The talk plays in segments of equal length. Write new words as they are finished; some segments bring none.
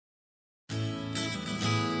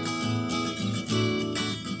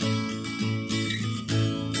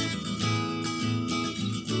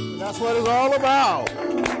That's what it's all about.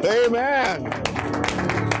 Amen.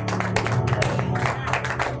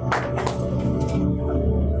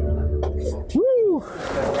 Woo.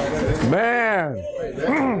 Man.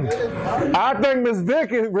 I think Miss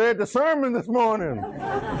Vicky read the sermon this morning.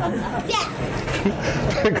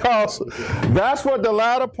 Because that's what the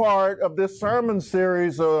latter part of this sermon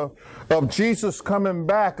series of Jesus coming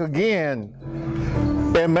back again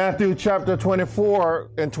in Matthew chapter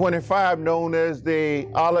 24 and 25, known as the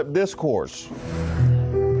Olivet Discourse.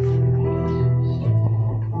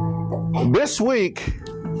 This week,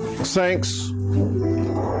 saints,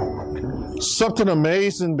 something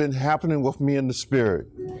amazing been happening with me in the spirit.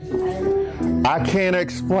 I can't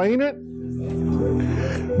explain it,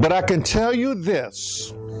 but I can tell you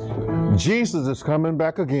this. Jesus is coming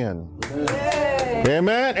back again.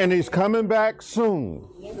 Amen. And he's coming back soon.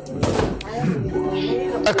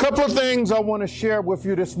 A couple of things I want to share with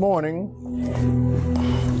you this morning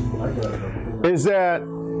is that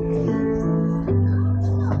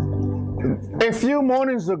a few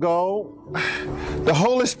mornings ago, the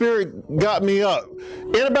Holy Spirit got me up.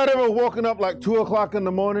 Anybody ever woken up like 2 o'clock in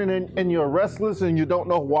the morning and you're restless and you don't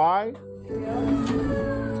know why?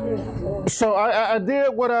 So I did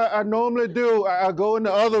what I normally do. I go in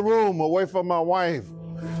the other room away from my wife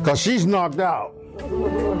because she's knocked out.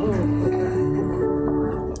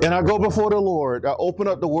 And I go before the Lord. I open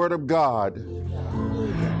up the Word of God.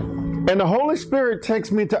 And the Holy Spirit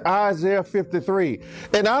takes me to Isaiah 53.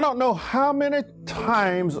 And I don't know how many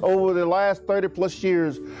times over the last 30 plus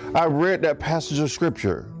years I read that passage of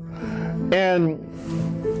Scripture. And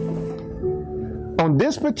on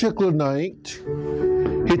this particular night,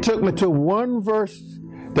 he took me to one verse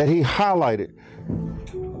that he highlighted.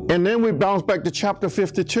 And then we bounced back to chapter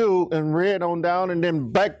 52 and read on down and then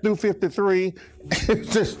back through 53.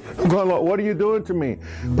 Just going, Lord, what are you doing to me?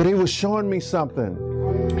 But he was showing me something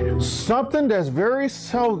that's very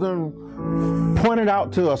seldom pointed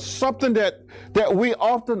out to us, something that we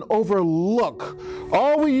often overlook.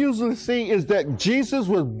 All we usually see is that Jesus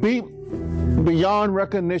was beat beyond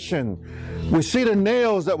recognition. We see the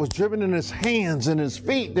nails that was driven in his hands and his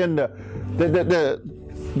feet, and the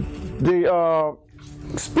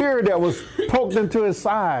spear that was poked into his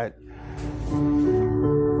side.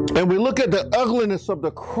 And we look at the ugliness of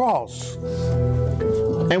the cross,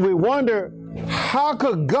 and we wonder, how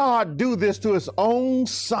could God do this to his own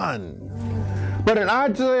son? But in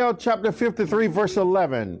Isaiah chapter 53, verse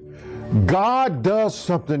 11, God does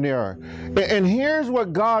something there. And here's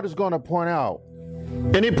what God is going to point out.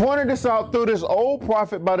 And he pointed this out through this old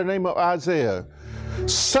prophet by the name of Isaiah,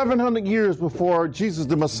 700 years before Jesus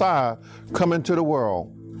the Messiah come into the world.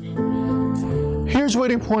 Here's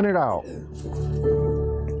what he pointed out.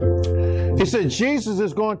 He said Jesus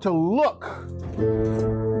is going to look.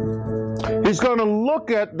 He's going to look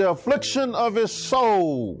at the affliction of his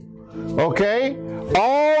soul. Okay?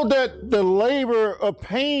 All that the labor of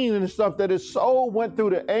pain and stuff that his soul went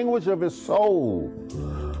through, the anguish of his soul.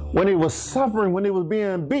 When he was suffering, when he was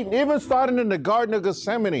being beaten, even starting in the Garden of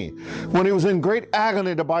Gethsemane, when he was in great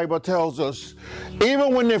agony, the Bible tells us.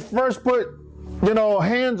 Even when they first put,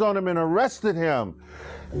 hands on him and arrested him.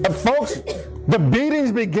 Folks, the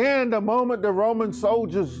beatings began the moment the Roman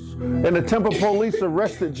soldiers and the temple police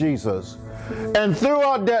arrested Jesus. And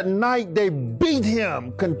throughout that night, they beat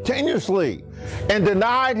him continuously and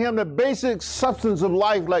denied him the basic substance of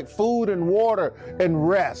life like food and water and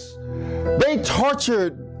rest. They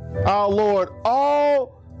tortured our Lord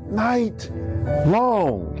all night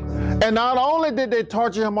long. And not only did they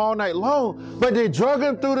torture him all night long, but they drug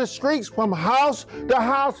him through the streets from house to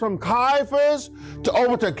house, from Caiaphas to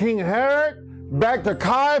over to King Herod, back to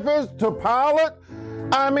Caiaphas to Pilate.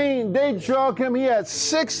 I mean, they drug him. He had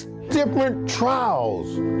 6 different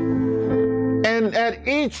trials. And at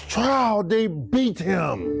each trial, they beat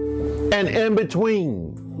him. And in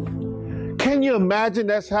between. Can you imagine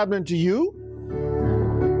that's happening to you?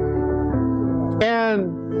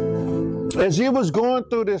 And as he was going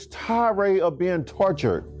through this tirade of being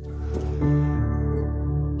tortured,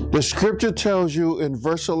 the scripture tells you in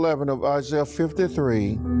verse 11 of Isaiah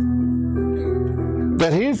 53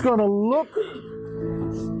 that he's going to look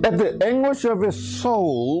at the anguish of his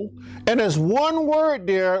soul. And there's one word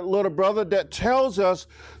there, little brother, that tells us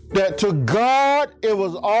that to God it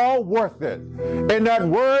was all worth it. And that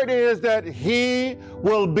word is that he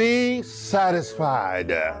will be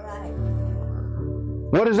satisfied.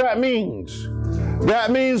 What does that mean?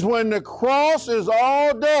 That means when the cross is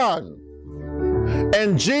all done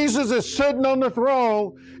and Jesus is sitting on the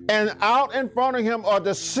throne and out in front of him are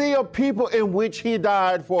the sea of people in which he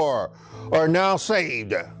died for are now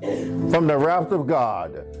saved from the wrath of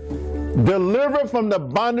God. delivered from the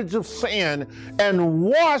bondage of sin, and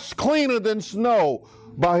washed cleaner than snow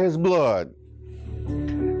by his blood.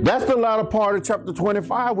 That's the latter part of chapter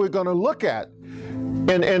 25 we're going to look at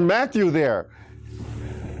in Matthew there.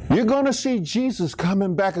 You're going to see Jesus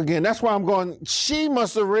coming back again. That's why I'm going, she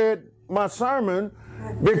must have read my sermon,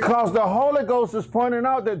 because the Holy Ghost is pointing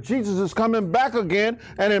out that Jesus is coming back again.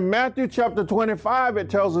 And in Matthew chapter 25, it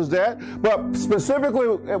tells us that. But specifically,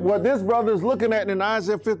 what this brother is looking at in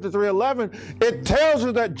Isaiah 53:11, it tells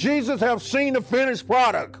us that Jesus has seen the finished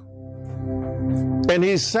product. And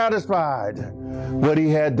he's satisfied what he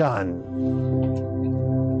had done.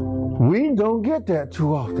 We don't get that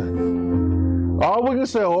too often. All we can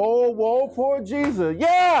say, oh, woe, poor Jesus.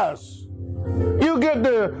 Yes! You get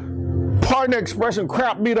the pardon the expression,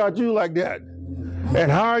 crap beat out you like that. And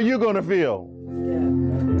how are you going to feel?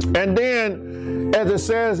 And then, as it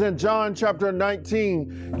says in John chapter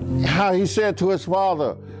 19, how he said to his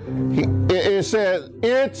father, it says,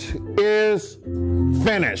 it is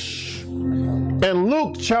finished. In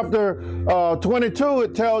Luke chapter 22,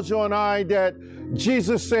 it tells you and I that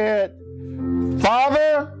Jesus said,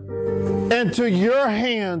 Father, into your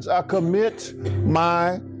hands I commit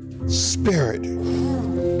my spirit.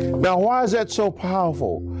 Now, why is that so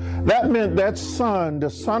powerful? That meant that son,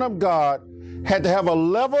 the Son of God, had to have a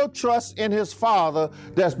level of trust in his Father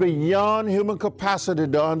that's beyond human capacity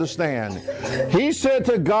to understand. He said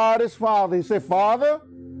to God, his Father, he said, Father,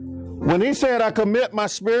 when he said, I commit my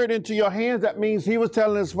spirit into your hands, that means he was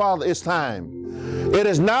telling his Father, it's time. It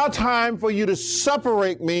is now time for you to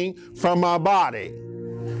separate me from my body.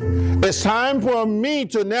 It's time for me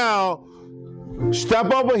to now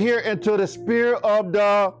step over here into the spirit of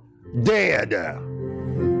the dead.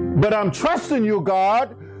 But I'm trusting you,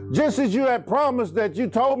 God, just as you had promised that you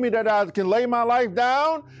told me that I can lay my life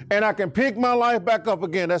down and I can pick my life back up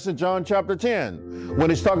again. That's in John chapter 10, when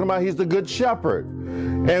he's talking about he's the good shepherd.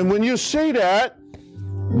 And when you see that,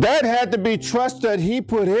 that had to be trust that he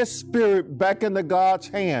put his spirit back into God's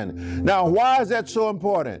hand. Now, why is that so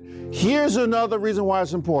important? Here's another reason why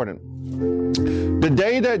it's important. The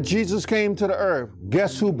day that Jesus came to the earth,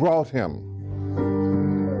 guess who brought him?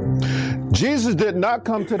 Jesus did not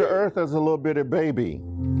come to the earth as a little bitty baby.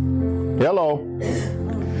 Hello.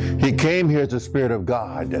 He came here as the Spirit of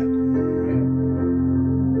God. And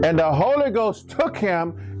the Holy Ghost took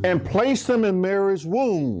him and placed him in Mary's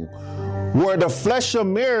womb, where the flesh of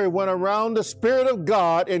Mary went around the Spirit of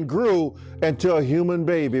God and grew into a human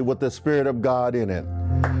baby with the Spirit of God in it.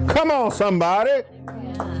 Come on, somebody.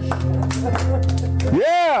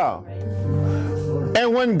 Yeah.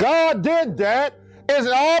 And when God did that, it's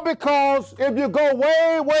all because if you go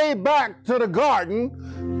way, way back to the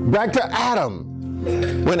garden, back to Adam,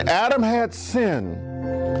 when Adam had sinned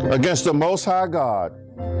against the Most High God,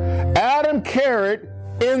 Adam carried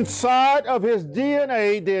inside of his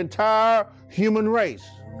DNA the entire human race,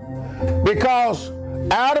 because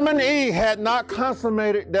Adam and Eve had not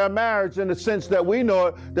consummated their marriage in the sense that we know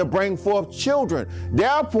it, to bring forth children.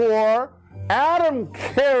 Therefore, Adam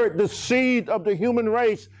carried the seed of the human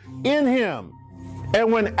race in him. And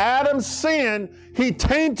when Adam sinned, he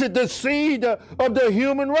tainted the seed of the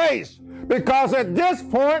human race, because at this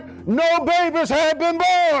point, no babies had been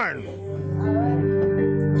born.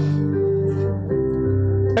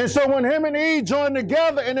 And so when him and Eve joined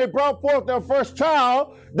together and they brought forth their first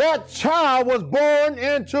child, that child was born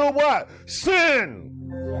into what? Sin.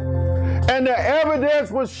 And the evidence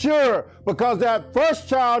was sure, because that first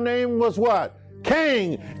child name was what?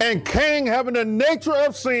 Cain. And Cain, having the nature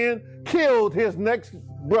of sin, killed his next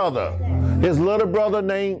brother, his little brother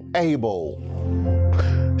named Abel,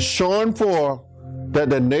 showing forth that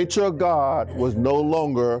the nature of God was no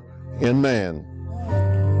longer in man.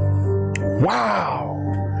 Wow.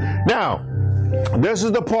 Now, this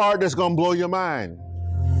is the part that's going to blow your mind.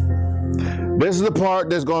 This is the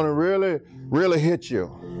part that's going to really, really hit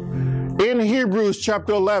you. In Hebrews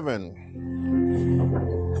chapter 11,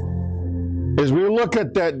 as we look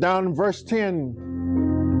at that down in verse 10,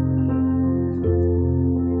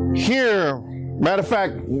 here, matter of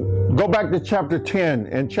fact, go back to chapter 10.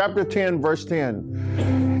 In chapter 10, verse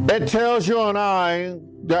 10, it tells you and I,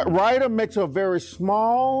 that writer makes a very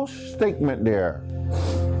small statement there.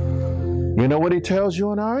 You know what he tells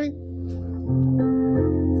you and I?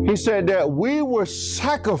 He said that we were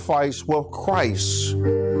sacrificed with Christ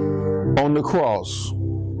on the cross.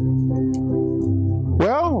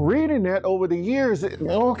 Well, reading that over the years,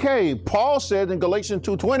 okay, Paul said in Galatians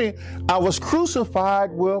 2:20, I was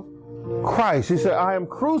crucified with Christ. He said, I am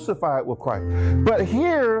crucified with Christ. But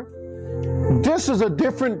here, this is a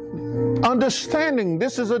different understanding.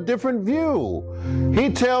 This is a different view. He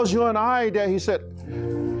tells you and I that he said,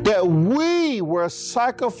 that we were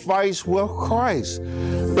sacrificed with Christ.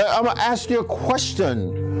 I'm going to ask you a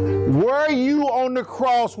question. Were you on the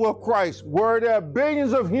cross with Christ? Were there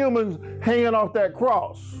billions of humans hanging off that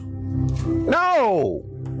cross? No.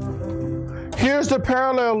 Here's the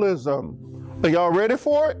parallelism. Are y'all ready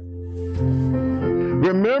for it?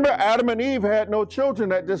 Remember, Adam and Eve had no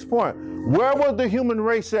children at this point. Where was the human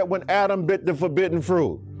race at when Adam bit the forbidden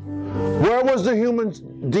fruit? Where was the human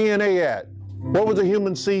DNA at? What was the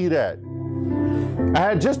human seed at? I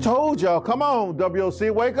had just told y'all, come on,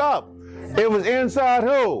 WOC, wake up. It was inside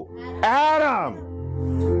who?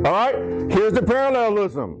 Adam. All right, here's the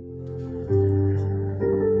parallelism.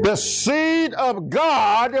 The seed of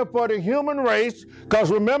God for the human race,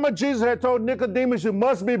 because remember Jesus had told Nicodemus, you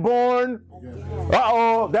must be born.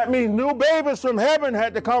 That means new babies from heaven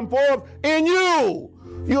had to come forth in you.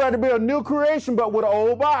 You had to be a new creation, but with an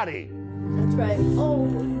old body. That's right. Oh.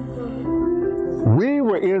 We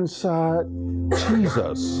were inside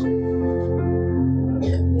Jesus.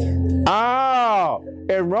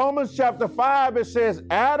 In Romans chapter 5, it says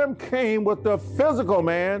Adam came with the physical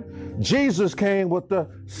man, Jesus came with the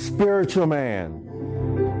spiritual man.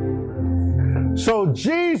 So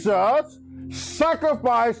Jesus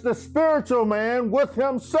sacrificed the spiritual man with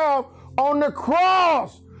himself on the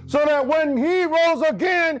cross, so that when he rose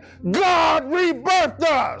again, God rebirthed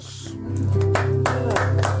us.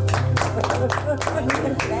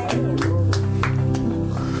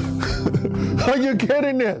 Are you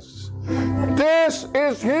getting this? This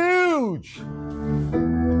is huge.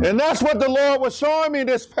 And that's what the Lord was showing me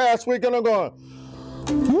this past week, and I'm going,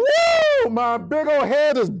 woo, my big old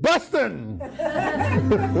head is busting.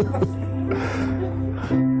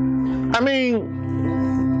 I mean,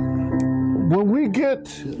 when we get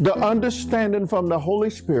the understanding from the Holy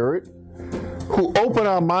Spirit, who open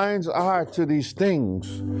our mind's eye to these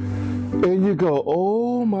things, and you go,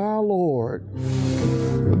 oh my Lord.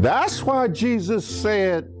 That's why Jesus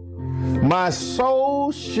said, my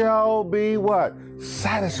soul shall be what?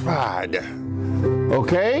 Satisfied.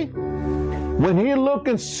 Okay? When he look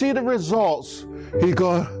and see the results, he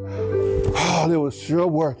going, oh, it was sure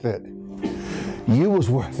worth it. You was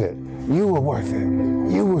worth it. You were worth it.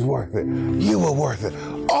 You was worth it. You were worth it.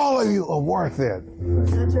 All of you are worth it.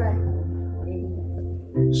 That's right.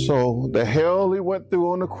 So the hell he went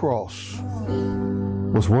through on the cross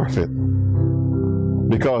was worth it,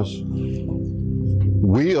 because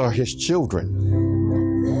we are his children.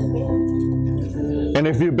 And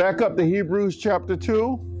if you back up to Hebrews chapter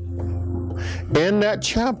 2, in that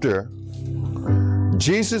chapter,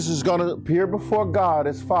 Jesus is going to appear before God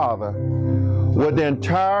as Father with the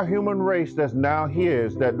entire human race that's now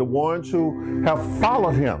his, that the ones who have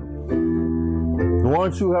followed him, the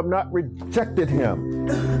ones who have not rejected him.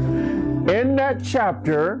 In that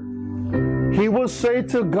chapter, he will say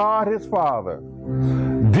to God his Father,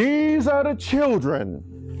 these are the children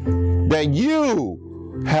that you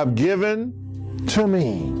have given to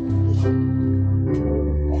me.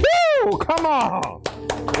 Woo! Come on.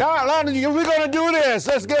 God, we're going to do this.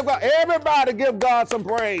 Let's give God, everybody give God some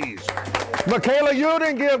praise. Michaela, you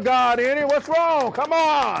didn't give God any. What's wrong? Come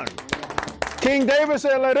on. King David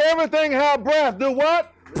said, let everything have breath. Do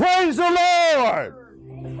what? Praise the Lord.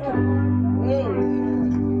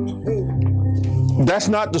 That's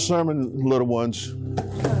not the sermon, little ones.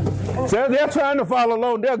 They're trying to follow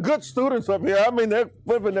along. They're good students up here. I mean, they're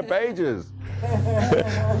flipping the pages.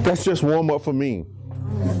 That's just warm up for me.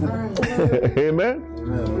 Amen?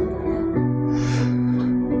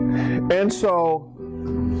 And so,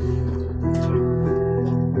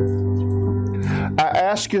 I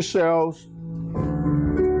ask yourselves,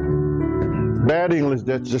 bad English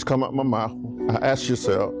that just come out my mouth. I ask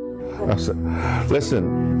yourself, I said,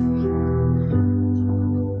 listen,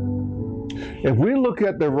 if we look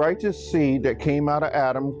at the righteous seed that came out of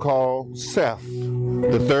Adam called Seth,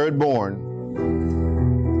 the third born,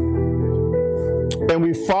 and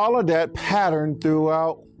we follow that pattern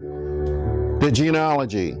throughout the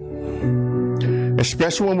genealogy,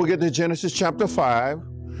 especially when we get to Genesis chapter 5,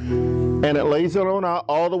 and it lays it on out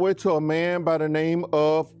all the way to a man by the name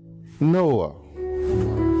of Noah.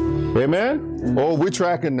 Amen? Oh, we're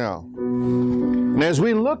tracking now. And as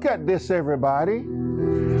we look at this, everybody,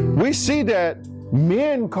 we see that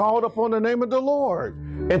men called upon the name of the Lord.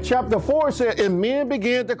 In chapter 4 it said, and men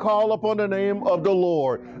began to call upon the name of the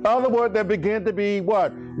Lord. In other words, there began to be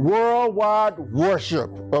what? Worldwide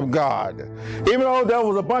worship of God. Even though there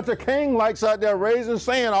was a bunch of king-likes out there raising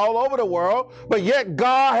sand all over the world, but yet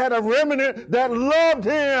God had a remnant that loved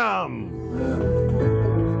him.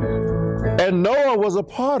 And Noah was a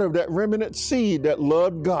part of that remnant seed that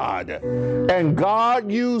loved God. And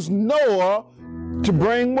God used Noah to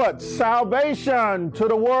bring what? Salvation to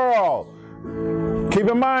the world. Keep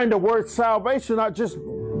in mind the word salvation not just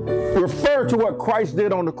refer to what Christ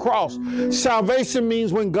did on the cross. Salvation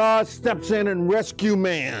means when God steps in and rescue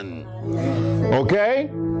man. Okay?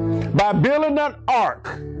 By building that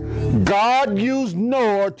ark, God used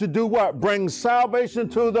Noah to do what? Bring salvation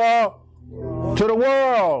to the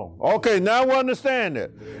world. Okay, now we understand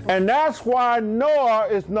it. And that's why Noah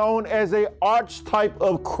is known as an archetype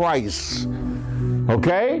of Christ.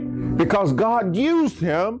 Okay? Because God used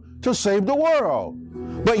him to save the world.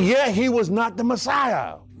 But yet he was not the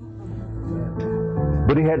Messiah.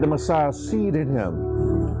 But he had the Messiah seed in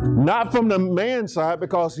him. Not from the man's side,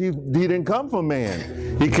 because he didn't come from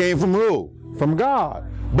man. He came from who? From God.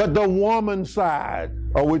 But the woman's side.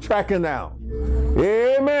 Are we tracking now?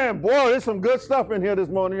 Amen. Boy, there's some good stuff in here this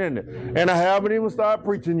morning, isn't it? And I haven't even started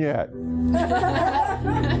preaching yet. We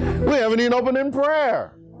haven't even opened in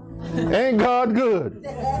prayer. Ain't God good?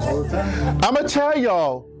 I'm going to tell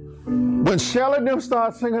y'all, when Shelley and them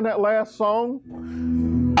started singing that last song,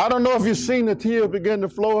 I don't know if you've seen the tears begin to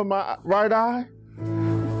flow in my right eye.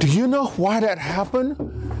 Do you know why that happened?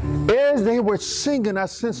 As they were singing, I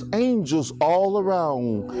sensed angels all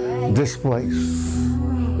around this place.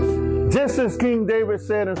 Just as King David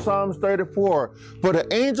said in Psalms 34, for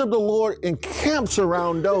the angel of the Lord encamps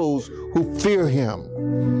around those who fear him.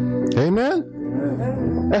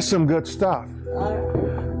 Amen? That's some good stuff.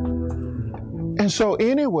 And so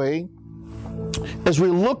anyway, as we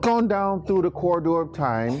look on down through the corridor of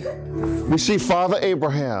time, we see Father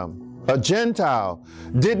Abraham, a Gentile,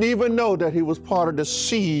 didn't even know that he was part of the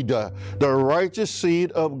seed, the righteous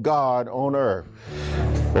seed of God on earth.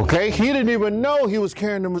 Okay, he didn't even know he was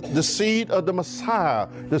carrying the seed of the Messiah,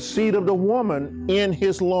 the seed of the woman in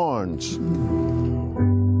his loins.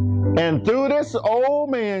 And through this old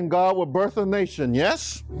man, God will birth a nation,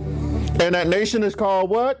 yes? And that nation is called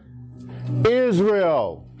what?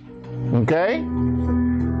 Israel. Okay?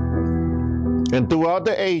 And throughout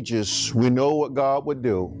the ages, we know what God would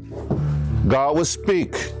do. God would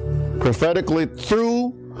speak prophetically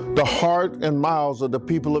through the heart and mouths of the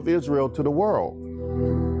people of Israel to the world.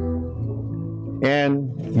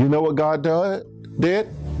 And you know what God did?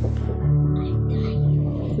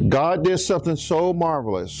 God did something so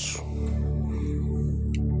marvelous.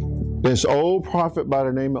 This old prophet by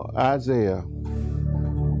the name of Isaiah,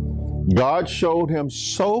 God showed him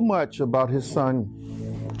so much about his son,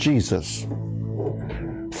 Jesus.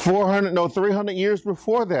 300 years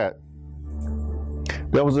before that,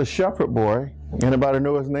 there was a shepherd boy. Anybody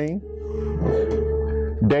know his name?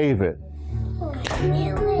 David.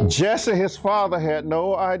 Jesse, his father, had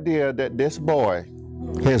no idea that this boy,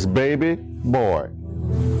 his baby boy,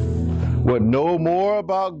 would know more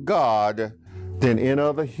about God than any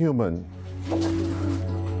other human.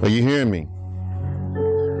 Are you hearing me?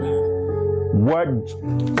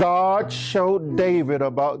 What God showed David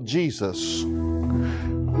about Jesus,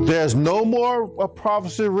 there's no more a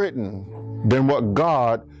prophecy written than what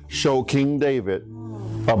God showed King David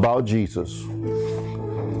about Jesus.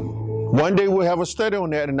 One day we'll have a study on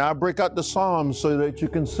that, and I'll break out the Psalms so that you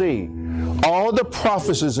can see all the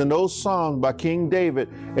prophecies in those Psalms by King David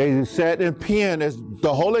as he sat in pen, as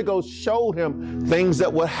the Holy Ghost showed him things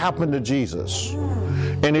that would happen to Jesus.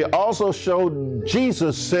 And he also showed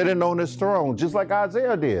Jesus sitting on his throne, just like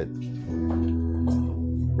Isaiah did.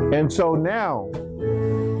 And so now,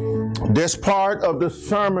 this part of the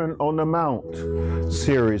Sermon on the Mount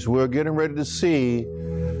series, we're getting ready to see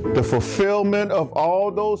the fulfillment of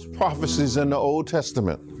all those prophecies in the Old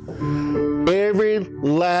Testament. Every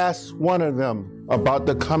last one of them about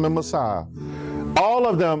the coming Messiah. All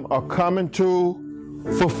of them are coming to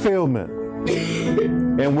fulfillment.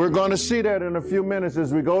 And we're going to see that in a few minutes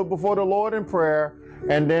as we go before the Lord in prayer,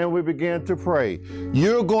 and then we begin to pray.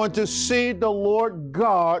 You're going to see the Lord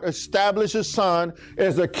God establish his Son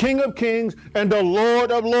as the King of Kings and the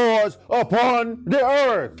Lord of Lords upon the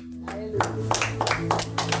earth.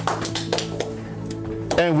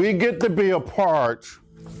 And we get to be a part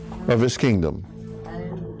of his kingdom,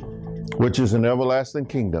 which is an everlasting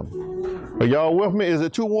kingdom. Are y'all with me? Is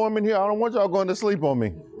it too warm in here? I don't want y'all going to sleep on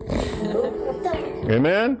me.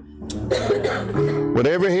 Amen? With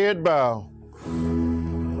every head bow.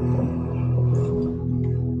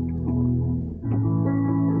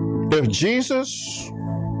 If Jesus,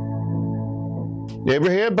 every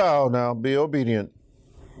head bow now, be obedient.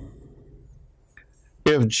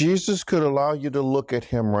 If Jesus could allow you to look at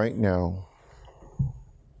him right now,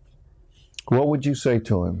 what would you say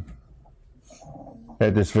to him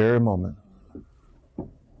at this very moment?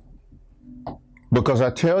 Because I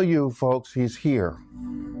tell you, folks, he's here.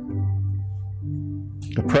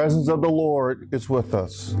 The presence of the Lord is with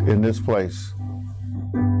us in this place.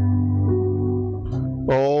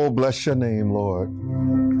 Oh, bless your name, Lord.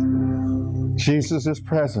 Jesus'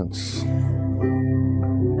 presence.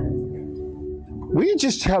 Will you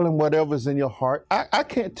just tell him whatever's in your heart? I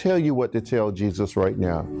can't tell you what to tell Jesus right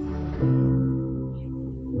now.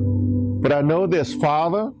 But I know this,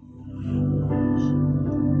 Father,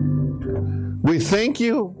 we thank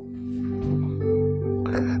you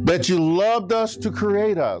that you loved us to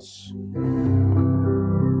create us.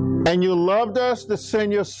 And you loved us to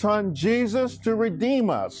send your son Jesus to redeem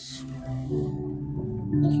us.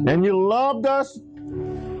 And you loved us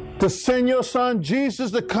to send your son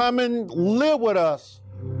Jesus to come and live with us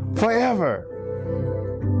forever.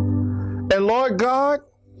 And Lord God,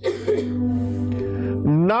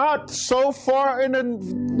 not so far in the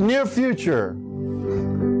near future,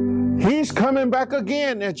 he's coming back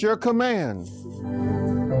again at your command.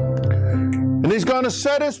 And he's going to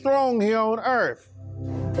set his throne here on earth.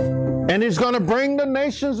 And he's going to bring the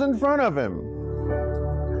nations in front of him.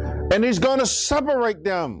 And he's going to separate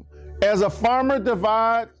them as a farmer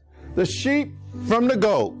divides the sheep from the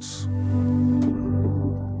goats.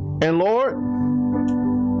 And Lord,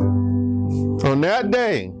 on that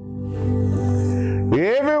day,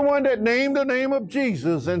 everyone that named the name of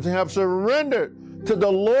Jesus and have surrendered to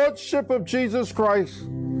the Lordship of Jesus Christ,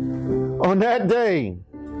 on that day,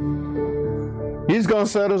 he's going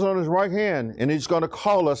to set us on his right hand and he's going to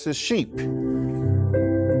call us his sheep.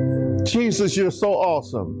 Jesus, you're so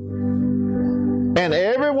awesome. And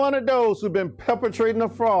every one of those who've been perpetrating a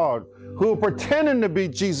fraud, who are pretending to be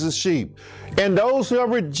Jesus' sheep, and those who have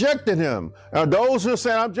rejected him, or those who are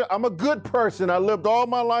saying, I'm a good person, I lived all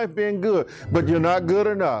my life being good, but you're not good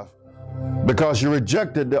enough because you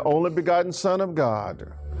rejected the only begotten Son of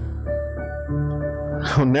God.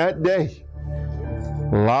 On that day,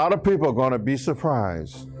 a lot of people are going to be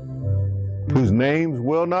surprised, whose names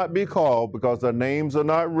will not be called because their names are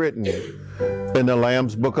not written in the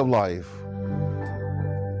Lamb's Book of Life.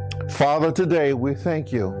 Father, today we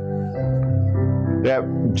thank you that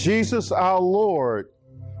Jesus our Lord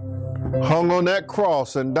hung on that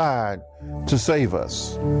cross and died to save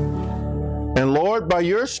us. And Lord, by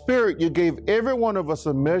your Spirit, you gave every one of us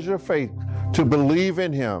a measure of faith to believe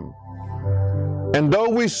in him. And though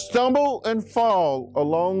we stumble and fall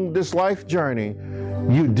along this life journey,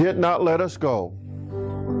 you did not let us go.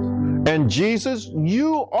 And Jesus,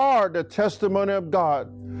 you are the testimony of God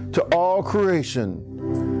to all creation,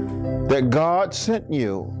 that God sent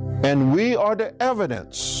you, and we are the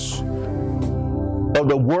evidence of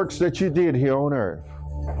the works that you did here on earth.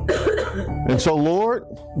 And so, Lord,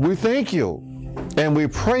 we thank you, and we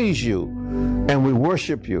praise you, and we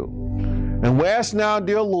worship you. And we ask now,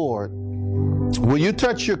 dear Lord, will you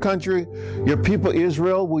touch your country, your people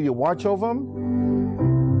Israel? Will you watch over them?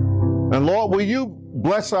 And Lord, will you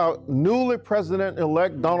bless our newly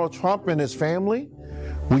President-elect Donald Trump and his family?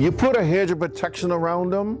 Will you put a hedge of protection around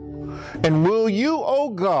them? And will you,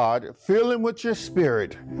 oh God, fill him with your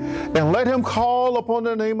Spirit and let him call upon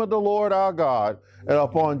the name of the Lord our God and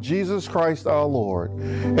upon Jesus Christ our Lord,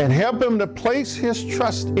 and help him to place his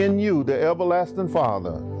trust in you, the everlasting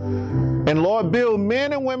Father. And Lord, build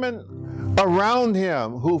men and women around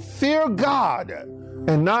him who fear God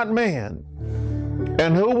and not man,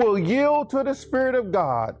 and who will yield to the Spirit of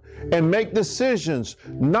God and make decisions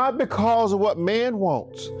not because of what man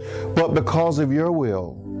wants, but because of your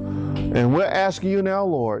will. And we're asking you now,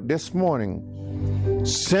 Lord, this morning,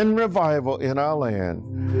 send revival in our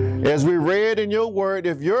land. As we read in your word,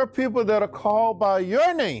 if your people that are called by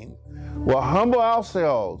your name will humble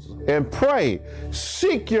ourselves and pray,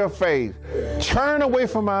 seek your faith, turn away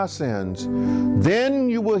from our sins, then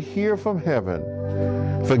you will hear from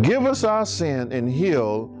heaven. Forgive us our sin and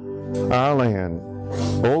heal our land.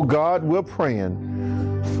 Oh God, we're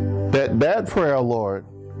praying that prayer, Lord,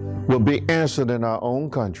 will be answered in our own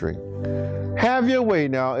country. Have your way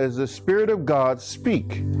now as the Spirit of God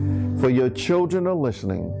speak, for your children are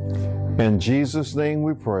listening. In Jesus' name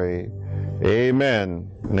we pray. Amen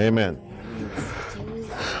and amen.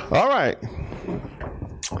 All right.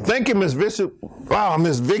 Thank you, Miss Bishop. Wow,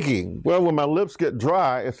 Miss Vicki. Well, when my lips get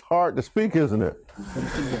dry, it's hard to speak, isn't it?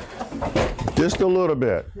 Just a little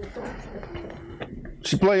bit.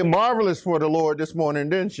 She played marvelous for the Lord this morning,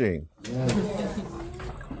 didn't she?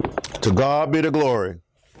 To God be the glory.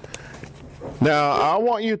 Now, I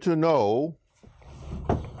want you to know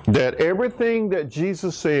that everything that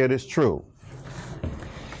Jesus said is true.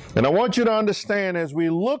 And I want you to understand, as we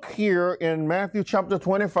look here in Matthew chapter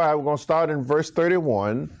 25, we're going to start in verse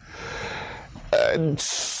 31.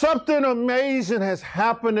 Something amazing has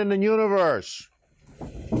happened in the universe.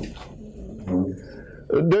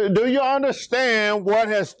 Do you understand what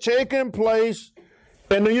has taken place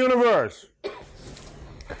in the universe?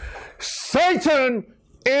 Satan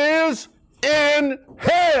is in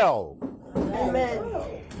hell.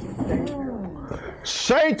 Amen.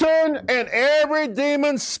 Satan and every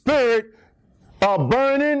demon spirit are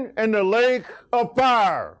burning in the lake of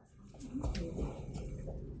fire.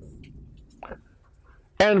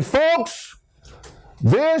 And folks,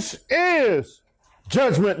 this is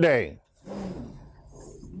Judgment Day.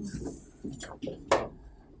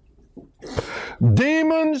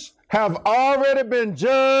 Demons have already been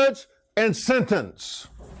judged and sentenced.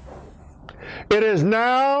 It is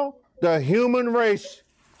now the human race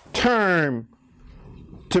turn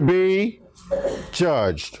to be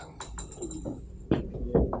judged.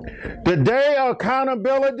 The day of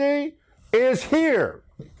accountability is here,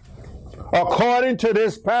 according to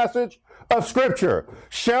this passage of Scripture.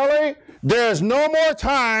 Shelley, there's no more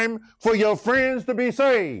time for your friends to be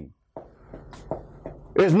saved.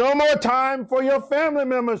 There's no more time for your family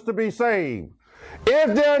members to be saved.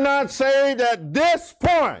 If they're not saved at this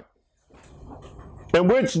point, in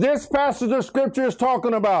which this passage of Scripture is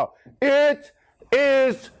talking about, it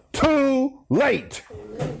is too late.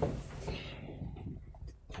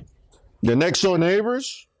 Your next door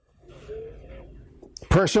neighbors,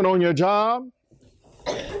 person on your job,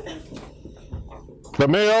 the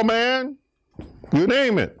mailman, you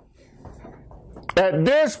name it. At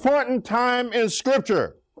this point in time in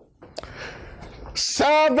Scripture,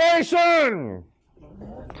 salvation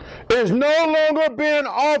is no longer being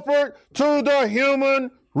offered to the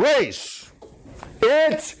human race.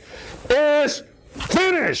 It is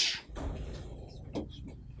finished.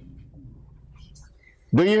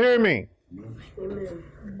 Do you hear me?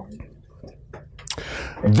 Amen.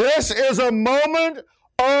 This is a moment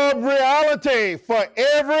of reality for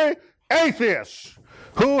every atheist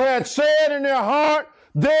who had said in their heart,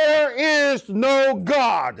 there is no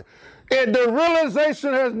God. And the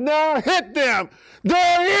realization has now hit them.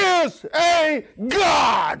 There is a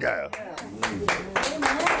God.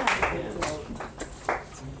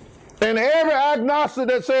 And every agnostic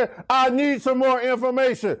that said, I need some more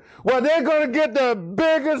information, well, they're going to get the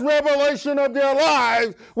biggest revelation of their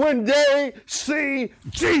lives when they see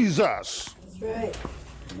Jesus. That's right.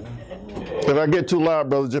 If I get too loud,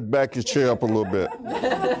 brother, just back your chair up a little bit.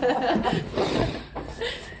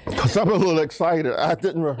 Because I'm a little excited. I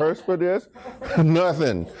didn't rehearse for this.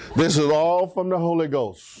 Nothing. This is all from the Holy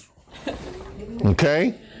Ghost.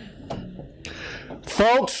 Okay?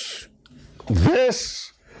 Folks,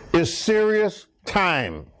 this is serious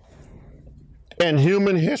time in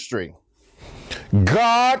human history.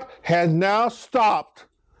 God has now stopped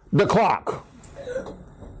the clock.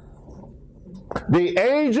 The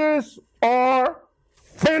ages are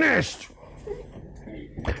finished.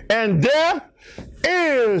 And death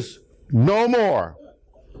is no more.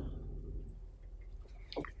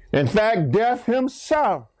 In fact, death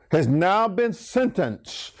himself has now been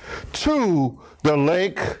sentenced to the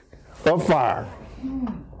lake of fire.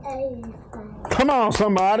 Come on,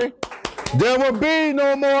 somebody. There will be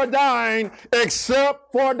no more dying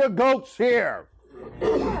except for the goats here.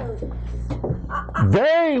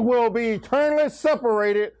 They will be eternally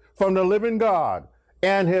separated from the living God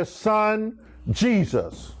and his son,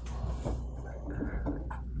 Jesus.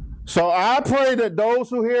 So I pray that those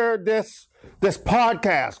who hear this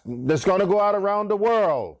podcast that's going to go out around the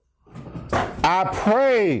world, I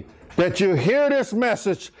pray that you hear this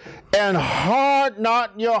message and harden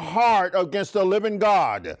not your heart against the living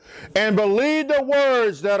God, and believe the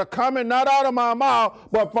words that are coming not out of my mouth,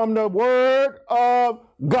 but from the word of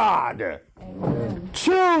God. Amen.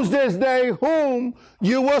 Choose this day whom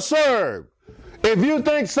you will serve. If you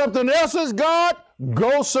think something else is God,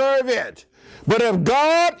 go serve it. But if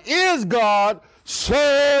God is God,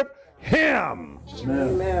 serve him.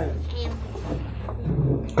 Amen.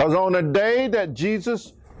 Because on the day that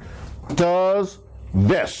Jesus does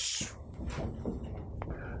this,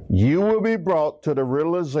 you will be brought to the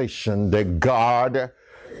realization that God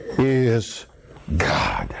is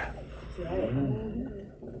God.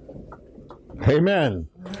 Amen.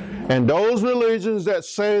 And those religions that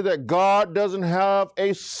say that God doesn't have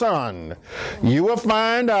a son, you will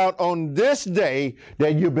find out on this day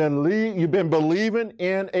that you've been believing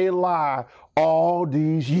in a lie all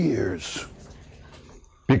these years.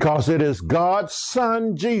 Because it is God's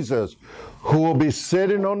Son, Jesus, who will be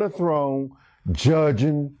sitting on the throne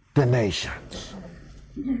judging the nations.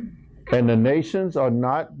 And the nations are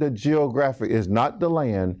not the geographic, it's not the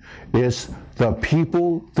land, it's the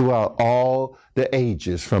people throughout all the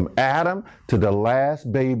ages, from Adam to the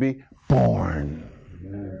last baby born,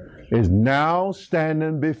 is now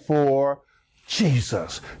standing before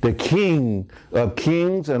Jesus, the King of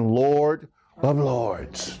kings and Lord of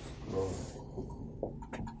lords.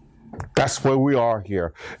 That's where we are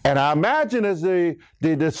here. And I imagine as the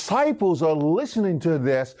disciples are listening to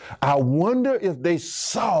this, I wonder if they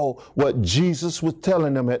saw what Jesus was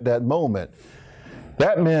telling them at that moment.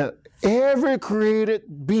 That meant every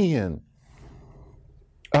created being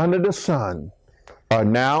under the sun are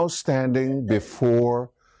now standing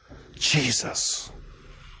before Jesus.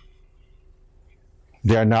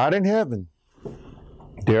 They're not in heaven.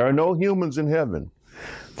 There are no humans in heaven.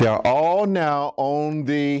 They're all now on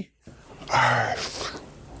the earth.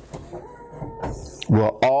 We're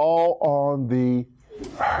all on the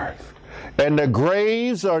earth. And the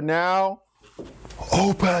graves are now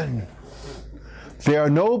open. There are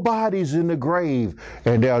no bodies in the grave,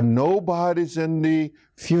 and there are no bodies in the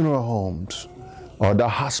funeral homes or the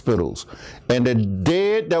hospitals. And the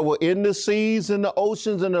dead that were in the seas and the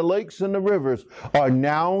oceans and the lakes and the rivers are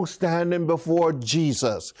now standing before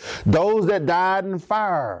Jesus. Those that died in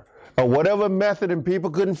fire or whatever method and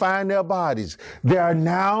people couldn't find their bodies, they are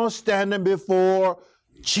now standing before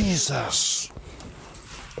Jesus.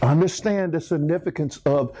 Understand the significance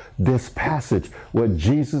of this passage, what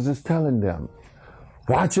Jesus is telling them.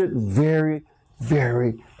 Watch it very,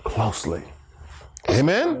 very closely.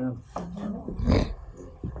 Amen?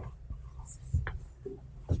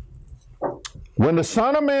 When the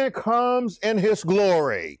Son of Man comes in his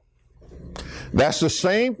glory, that's the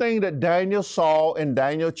same thing that Daniel saw in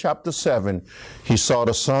Daniel chapter 7. He saw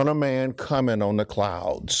the Son of Man coming on the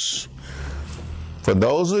clouds. For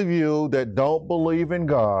those of you that don't believe in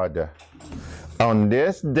God, on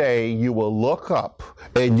this day you will look up,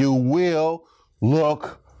 and you will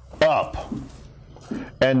look up.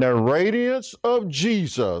 And the radiance of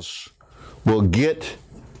Jesus will get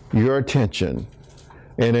your attention.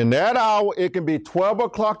 And in that hour, it can be 12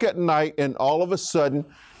 o'clock at night, and all of a sudden,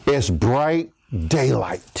 it's bright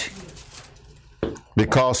daylight.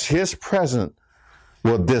 Because his presence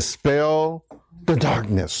will dispel the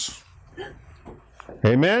darkness.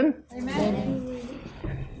 Amen? Amen.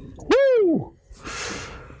 Woo!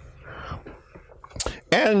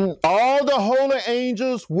 And all the holy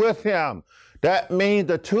angels with him. That means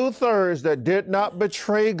the 2/3 that did not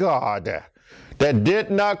betray God, that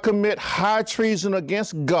did not commit high treason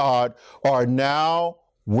against God, are now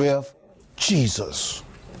with Jesus.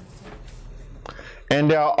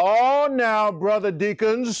 And they're all now, brother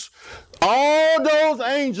deacons, all those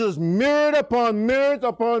angels, myriad upon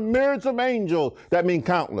myriads of angels, that means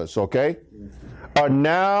countless, okay, are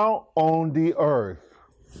now on the earth.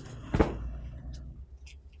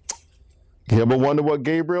 You ever wonder what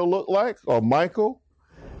Gabriel looked like, or Michael?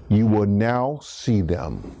 You will now see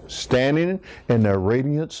them standing in the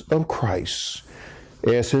radiance of Christ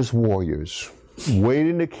as his warriors,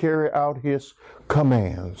 waiting to carry out his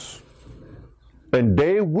commands. And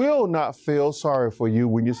they will not feel sorry for you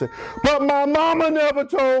when you say, but my mama never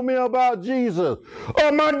told me about Jesus,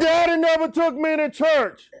 or my daddy never took me to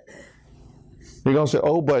church. They're going to say,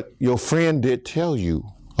 oh, but your friend did tell you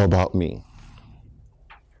about me.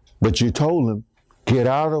 But you told him, get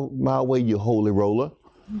out of my way, you holy roller,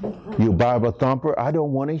 you Bible thumper, I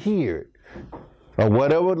don't want to hear it. Or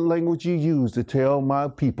whatever language you use to tell my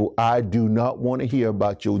people, I do not want to hear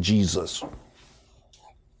about your Jesus.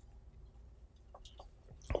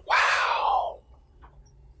 Wow.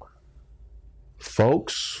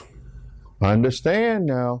 Folks, understand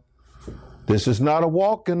now, this is not a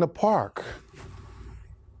walk in the park.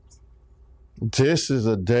 This is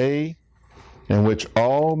a day in which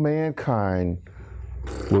all mankind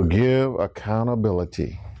will give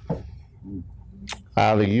accountability.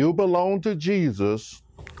 Either you belong to Jesus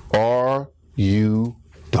or you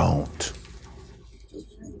don't.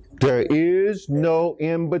 There is no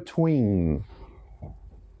in between.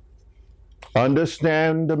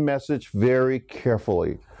 Understand the message very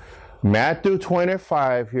carefully. Matthew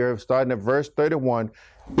 25 here, starting at verse 31,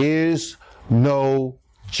 is no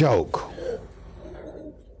joke.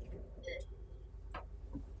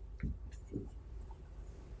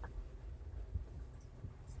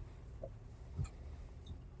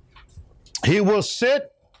 He will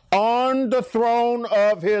sit on the throne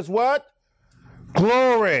of his what?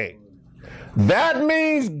 Glory. That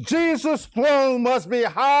means Jesus' throne must be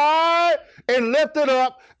high and lifted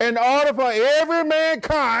up in order for every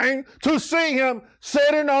mankind to see him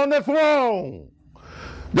sitting on the throne.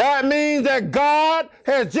 That means that God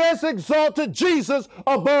has just exalted Jesus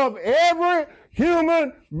above every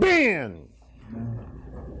human being.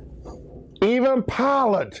 Even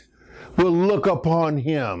Pilate will look upon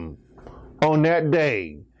him on that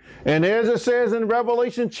day And as it says in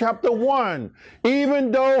Revelation chapter 1,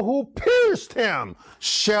 even though who pierced him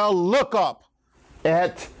shall look up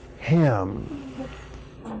at him.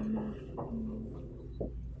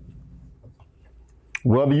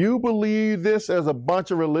 Whether you believe this as a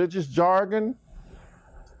bunch of religious jargon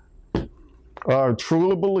or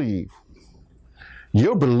truly believe,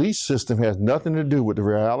 your belief system has nothing to do with the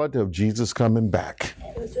reality of Jesus coming back.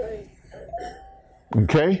 That's right.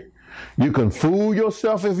 Okay? You can fool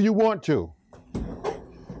yourself if you want to.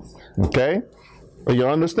 Okay? Are you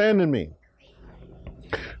understanding me?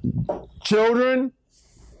 Children,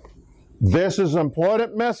 this is an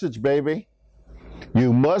important message, baby.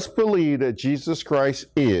 You must believe that Jesus Christ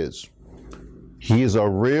is. He is a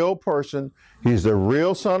real person. He's the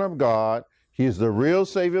real Son of God. He's the real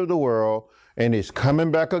Savior of the world. And he's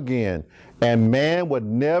coming back again. And man would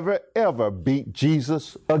never, ever beat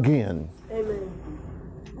Jesus again. Amen.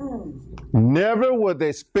 Never would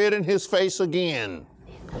they spit in his face again.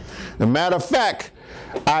 As a matter of fact,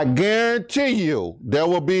 I guarantee you there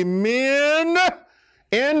will be men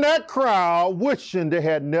in that crowd wishing they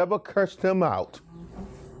had never cursed him out.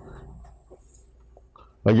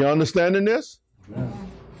 Are you understanding this? Yeah.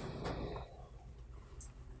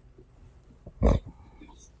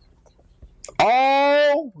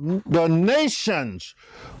 All the nations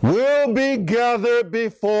will be gathered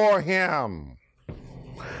before him.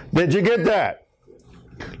 Did you get that?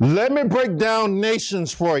 Let me break down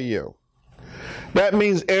nations for you. That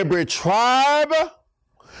means every tribe,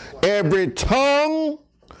 every tongue,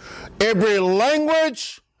 every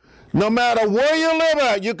language, no matter where you live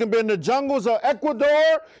at. You can be in the jungles of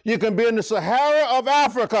Ecuador. You can be in the Sahara of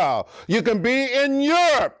Africa. You can be in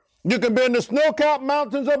Europe. You can be in the snow-capped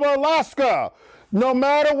mountains of Alaska. No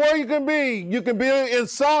matter where you can be in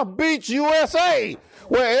South Beach, USA.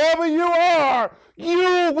 Wherever you are,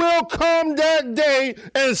 you will come that day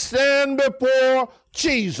and stand before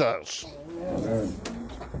Jesus. Amen.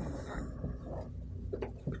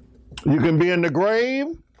 You can be in the grave,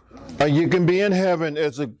 or you can be in heaven,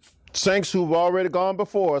 as the saints who've already gone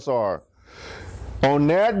before us are. On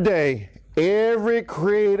that day, every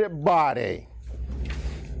created body,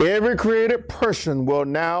 every created person will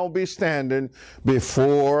now be standing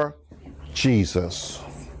before Jesus.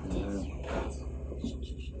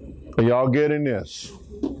 Are y'all getting this?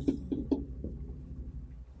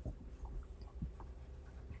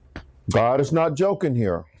 God is not joking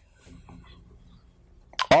here.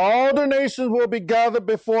 All the nations will be gathered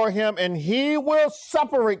before him, and he will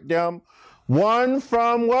separate them one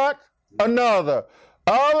from what? Another.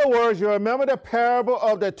 In other words, you remember the parable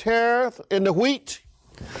of the tares and the wheat?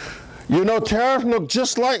 You know, tares look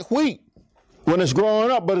just like wheat when it's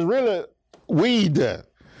growing up, but it's really weed.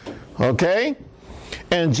 Okay?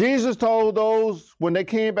 And Jesus told those, when they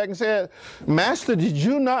came back and said, Master, did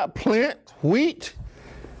you not plant wheat?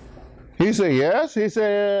 He said, yes. He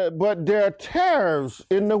said, but there are tares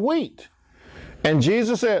in the wheat. And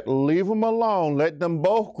Jesus said, leave them alone. Let them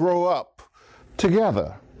both grow up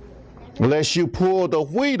together. Lest you pull the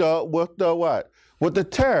wheat up with the what? With the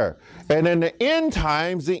tare. And in the end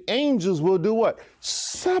times, the angels will do what?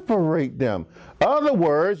 Separate them. Other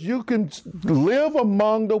words, you can live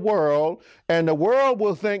among the world, and the world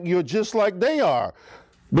will think you're just like they are,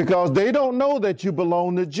 because they don't know that you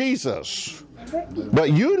belong to Jesus.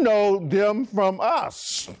 But you know them from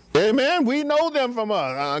us. Amen? We know them from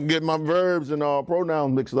us. I get my verbs and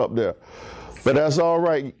pronouns mixed up there. But that's all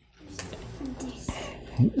right.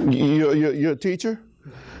 You're a teacher?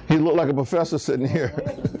 He looked like a professor sitting here.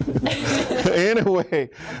 Anyway,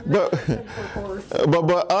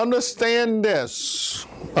 but understand this.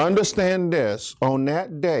 Understand this. On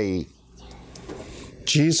that day,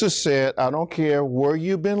 Jesus said, I don't care where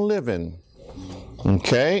you've been living,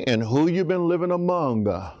 okay, and who you've been living among,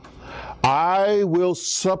 I will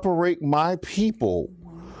separate my people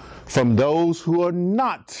from those who are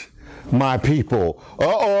not my people.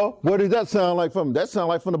 What does that sound like from? That sounds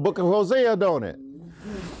like from the book of Hosea, don't it?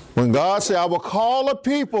 When God said, I will call a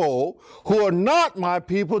people who are not my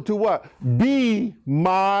people to what? Be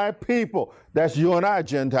my people. That's you and I,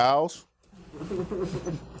 Gentiles.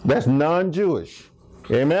 That's non-Jewish.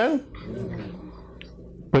 Amen?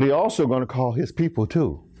 But he also going to call his people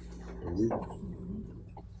too.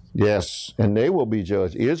 Yes, and they will be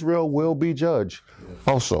judged. Israel will be judged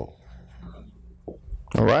also.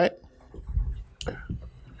 All right?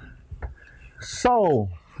 So,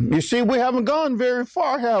 you see, we haven't gone very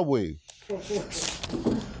far, have we?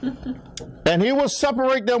 And he will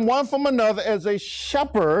separate them one from another as a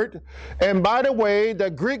shepherd. And by the way, the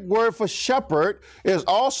Greek word for shepherd is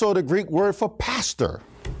also the Greek word for pastor.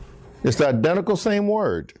 It's the identical same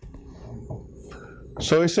word.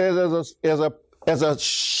 So he says, as a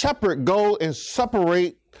shepherd, go and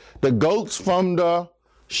separate the goats from the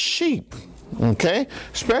sheep. Okay,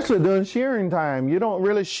 especially during shearing time, you don't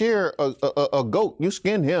really shear a goat; you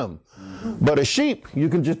skin him. But a sheep, you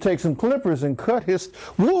can just take some clippers and cut his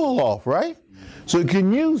wool off, right? So you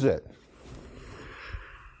can use it.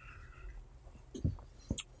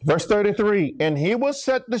 Verse 33, and he will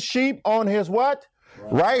set the sheep on his what?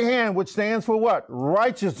 Right hand, which stands for what?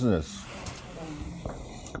 Righteousness.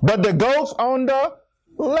 But the goats on the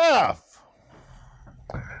left.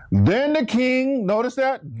 Then the king, notice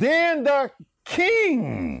that? Then the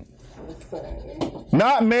king,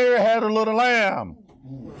 not Mary had a little lamb.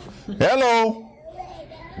 Hello.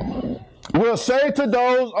 Will say to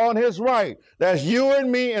those on his right, that's you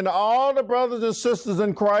and me and all the brothers and sisters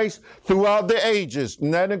in Christ throughout the ages.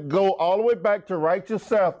 And then it go all the way back to righteous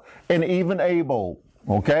Seth and even Abel.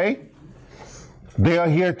 Okay? They are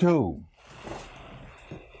here too.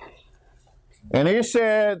 And he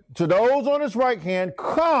said to those on his right hand,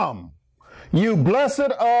 come, you blessed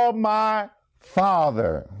of my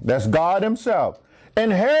Father. That's God himself.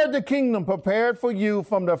 Inherit the kingdom prepared for you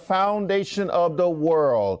from the foundation of the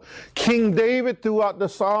world. King David throughout the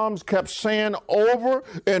Psalms kept saying over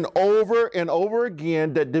and over and over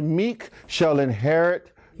again that the meek shall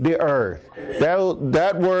inherit the earth.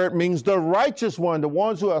 That word means the righteous one, the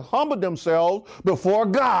ones who have humbled themselves before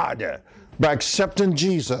God by accepting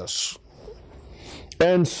Jesus.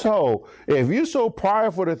 And so, if you're so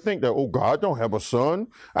prideful to think that, oh, God don't have a son.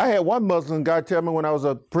 I had one Muslim guy tell me when I was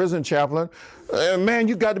a prison chaplain, man,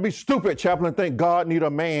 you got to be stupid, chaplain, think God need a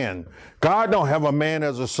man. God don't have a man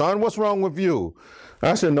as a son. What's wrong with you?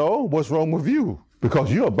 I said, no, what's wrong with you?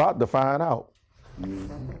 Because you're about to find out.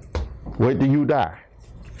 Wait till you die.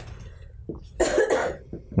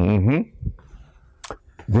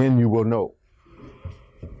 Then you will know.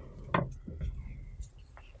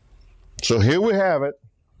 So here we have it.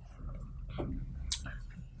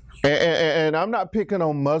 And I'm not picking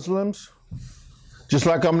on Muslims, just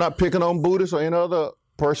like I'm not picking on Buddhists or any other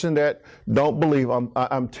person that don't believe.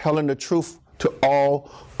 I'm telling the truth to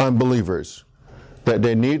all unbelievers, that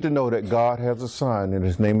they need to know that God has a son and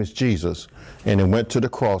his name is Jesus, and he went to the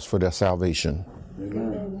cross for their salvation.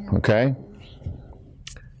 Amen. Okay?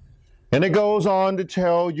 And it goes on to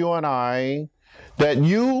tell you and I that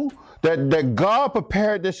that God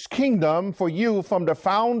prepared this kingdom for you from the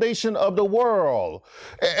foundation of the world.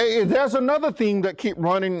 There's another theme that keeps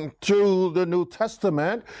running through the New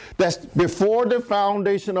Testament, that's before the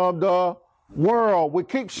foundation of the world. We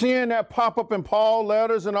keep seeing that pop up in Paul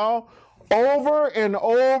letters and all, over and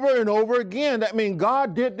over and over again. That means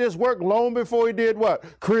God did this work long before he did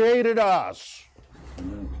what? Created us.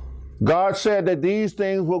 God said that these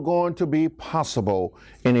things were going to be possible,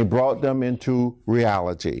 and he brought them into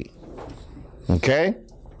reality. Okay?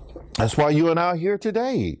 That's why you and I are here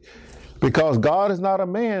today. Because God is not a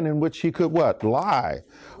man in which he could what? Lie.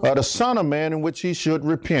 Or the son of man in which he should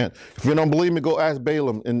repent. If you don't believe me, go ask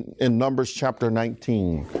Balaam in Numbers chapter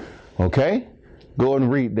 19. Okay? Go and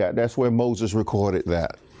read that. That's where Moses recorded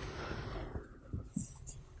that.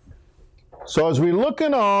 So as we're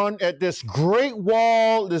looking on at this great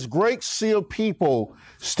wall, this great sea of people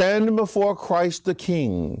standing before Christ the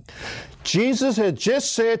King, Jesus had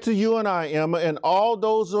just said to you and I, Emma, and all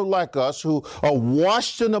those who are like us who are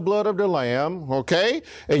washed in the blood of the Lamb, okay,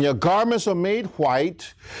 and your garments are made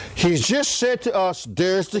white, he's just said to us,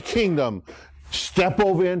 there's the kingdom. Step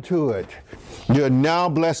over into it. You're now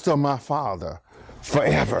blessed of my Father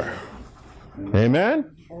forever.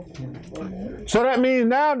 Amen? So that means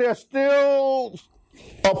now there's still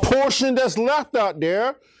a portion that's left out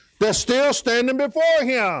there that's still standing before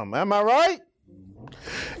him. Am I right?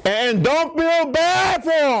 And don't feel bad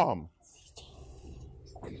for him.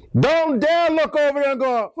 Don't dare look over there and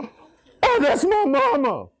go, oh, that's my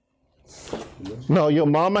mama. No, your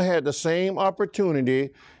mama had the same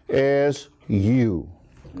opportunity as you.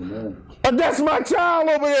 Amen. Oh, that's my child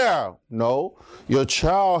over there. No, your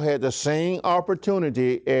child had the same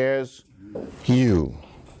opportunity as you.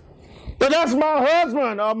 But that's my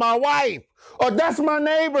husband or my wife or that's my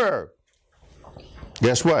neighbor.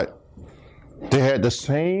 Guess what? They had the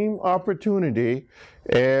same opportunity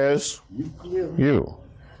as you.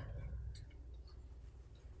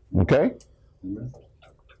 Okay? You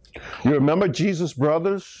remember Jesus'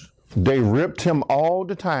 brothers? They ripped him all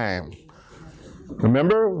the time.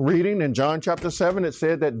 Remember reading in John chapter 7, it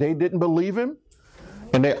said that they didn't believe him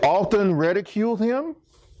and they often ridiculed him.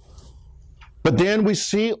 But then we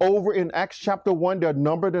see over in Acts chapter 1, they're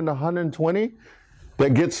numbered in 120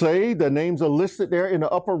 that get saved. Their names are listed there in the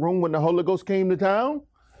upper room when the Holy Ghost came to town.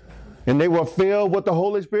 And they were filled with the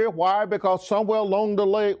Holy Spirit. Why? Because somewhere along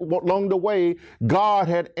the way, God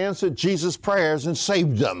had answered Jesus' prayers and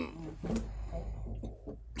saved them.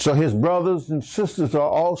 So his brothers and sisters are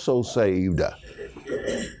also saved.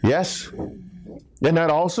 Yes? Isn't that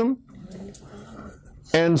awesome?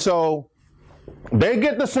 And so they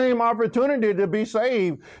get the same opportunity to be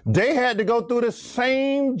saved. They had to go through the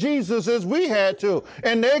same Jesus as we had to.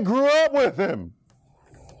 And they grew up with him.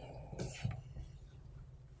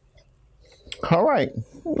 All right,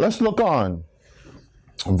 let's look on.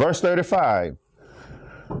 Verse 35.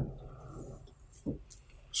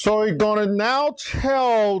 So he's going to now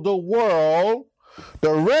tell the world,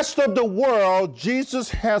 the rest of the world, Jesus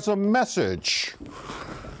has a message.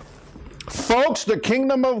 Folks, the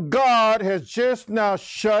kingdom of God has just now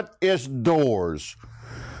shut its doors.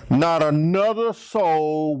 Not another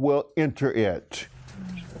soul will enter it.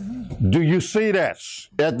 Do you see this?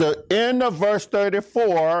 At the end of verse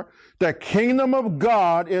 34, the kingdom of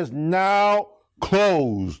God is now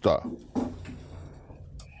closed.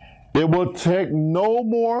 It will take no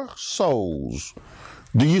more souls.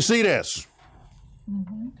 Do you see this?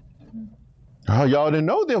 Mm-hmm. Oh, y'all didn't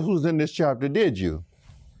know this was in this chapter, did you?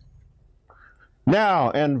 Now,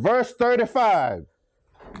 in verse 35,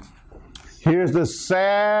 here's the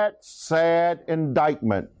sad, sad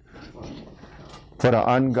indictment for the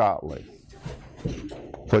ungodly,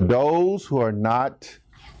 for those who are not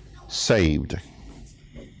saved.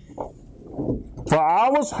 For I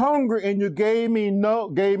was hungry and you gave me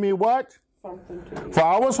what? For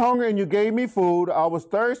I was hungry and you gave me food. I was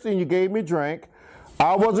thirsty and you gave me drink.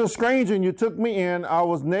 I was a stranger and you took me in. I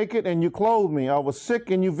was naked and you clothed me. I was sick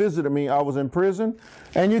and you visited me. I was in prison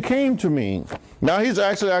and you came to me. Now I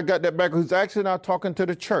got that back. He's actually not talking to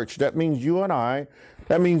the church. That means you and I.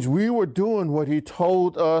 That means we were doing what he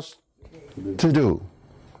told us to do.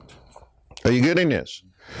 Are you getting this?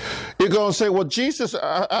 You're going to say, well, Jesus,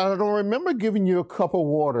 I don't remember giving you a cup of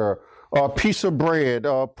water or a piece of bread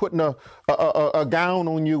or putting a gown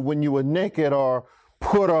on you when you were naked or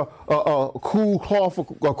put a cool cloth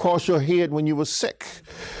across your head when you were sick.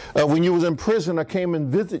 When you was in prison, I came and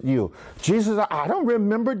visit you. Jesus, I don't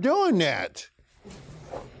remember doing that.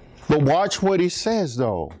 But watch what he says,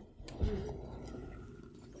 though.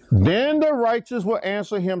 Then the righteous will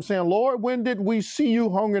answer him, saying, Lord, when did we see you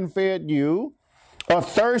hungry and fed you, or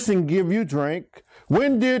thirst and give you drink?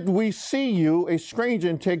 When did we see you, a stranger,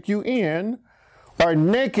 and take you in, or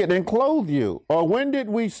naked and clothe you? Or when did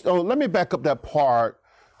we... Oh, let me back up that part.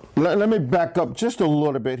 Let me back up just a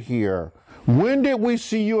little bit here. When did we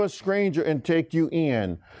see you a stranger and take you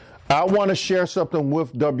in? I want to share something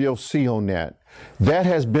with WC on that. That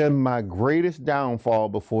has been my greatest downfall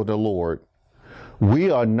before the Lord.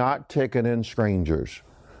 We are not taking in strangers.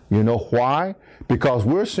 You know why? Because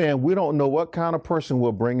we're saying we don't know what kind of person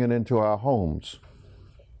we're bringing into our homes.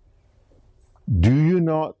 Do you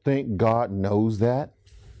not think God knows that?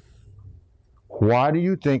 Why do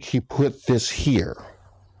you think he put this here?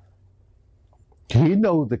 He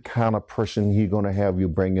knows the kind of person he's going to have you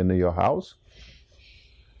bring into your house.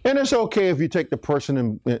 And it's okay if you take the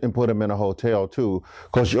person and put him in a hotel too,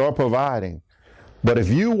 because you're providing. But if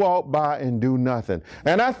you walk by and do nothing,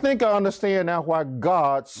 and I think I understand now why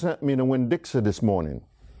God sent me to Winn-Dixie this morning,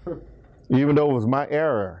 even though it was my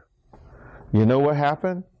error. You know what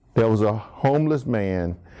happened? There was a homeless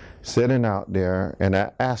man sitting out there, and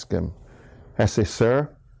I asked him, I said,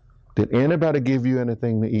 sir, did anybody give you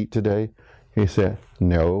anything to eat today? He said,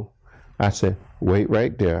 no. I said, wait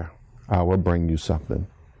right there. I will bring you something.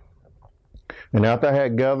 And after I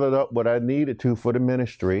had gathered up what I needed to for the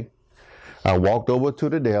ministry, I walked over to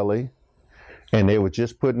the deli, and they were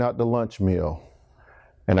just putting out the lunch meal.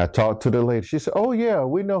 And I talked to the lady. She said, oh, yeah,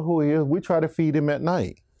 we know who he is. We try to feed him at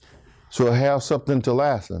night, so he'll have something to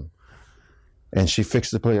last him. And she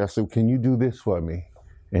fixed the plate. I said, can you do this for me?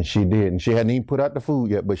 And she did. And she hadn't even put out the food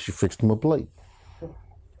yet, but she fixed him a plate.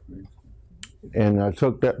 And I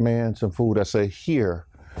took that man some food. I said, here,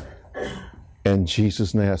 in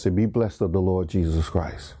Jesus' name, I said, be blessed of the Lord Jesus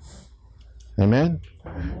Christ. Amen?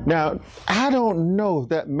 Now, I don't know if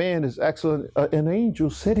that man is actually an angel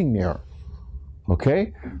sitting there.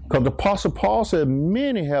 Okay? Because the Apostle Paul said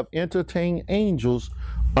many have entertained angels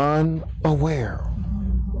unaware.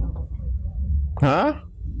 Huh?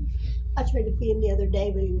 I tried to feed him the other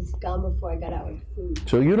day, but he was gone before I got out with food.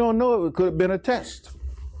 So you don't know, it could have been a test.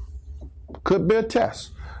 Could be a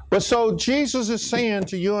test. But so Jesus is saying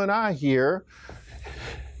to you and I here,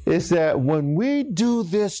 is that when we do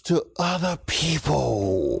this to other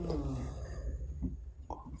people,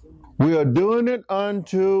 we are doing it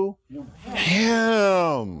unto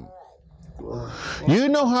him. You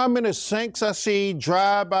know how many saints I see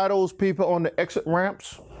drive by those people on the exit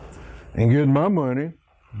ramps and getting my money?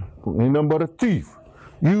 Ain't nothing but a thief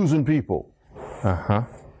using people.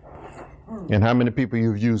 And how many people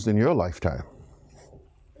you've used in your lifetime?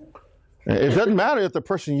 It doesn't matter if the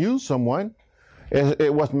person used someone.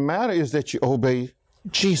 What matters is that you obey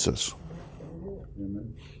Jesus.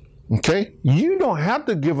 Okay? You don't have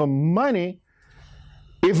to give them money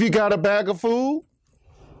if you got a bag of food.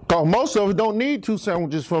 Because most of us don't need 2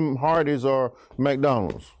 sandwiches from Hardee's or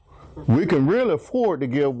McDonald's. We can really afford to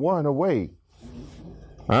give one away.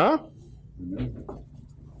 Huh?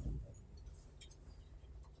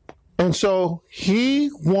 And so he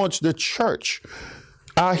wants the church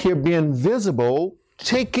out here being visible,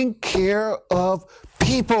 taking care of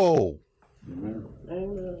people. Amen.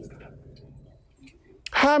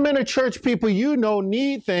 How many church people you know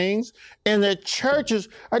need things, and the churches,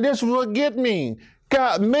 this is what get me,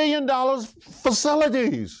 got $1 million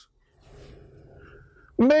facilities.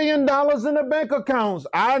 $1 million in the bank accounts.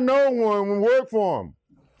 I know one work for them.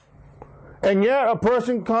 And yet a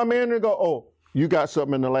person come in and go, oh, you got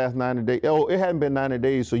something in the last 90 days. Oh, it hadn't been 90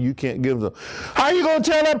 days, so you can't give them. How you going to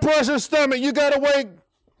tell that person's stomach you got to wait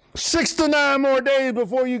 6 to 9 more days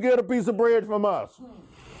before you get a piece of bread from us?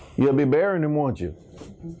 You'll be bearing them, won't you?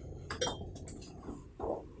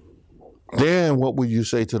 Then what would you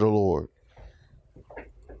say to the Lord?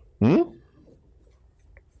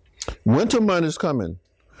 Winter month is coming.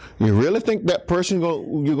 You really think that person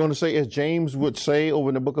you're going to say, as James would say over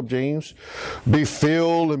in the book of James, be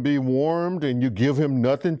filled and be warmed, and you give him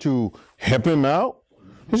nothing to help him out?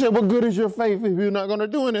 He said, what good is your faith if you're not going to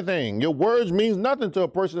do anything? Your words means nothing to a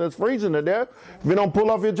person that's freezing to death if you don't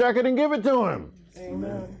pull off your jacket and give it to him.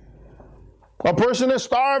 Amen. A person that's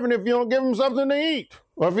starving if you don't give him something to eat.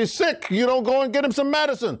 Or if he's sick, you don't go and get him some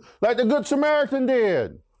medicine like the Good Samaritan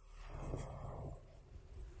did.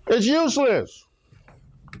 It's useless.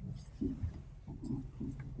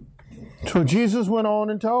 So Jesus went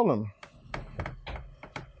on and told him,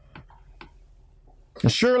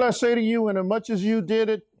 surely I say to you, inasmuch as you did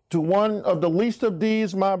it to one of the least of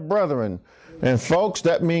these, my brethren. And folks,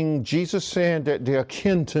 that means Jesus saying that they're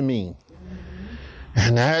kin to me.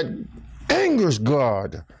 And that angers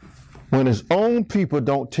God when his own people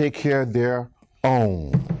don't take care of their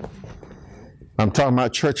own. I'm talking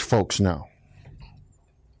about church folks now.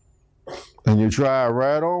 And you drive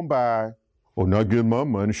right on by, oh, not getting my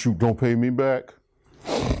money, shoot, don't pay me back.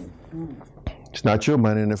 It's not your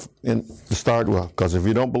money in to start with, because if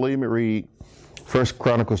you don't believe me, read 1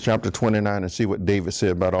 Chronicles chapter 29 and see what David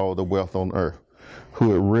said about all the wealth on earth,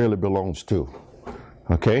 who it really belongs to.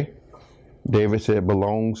 Okay? David said it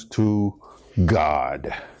belongs to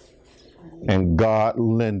God. And God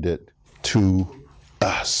lend it to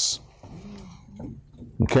us.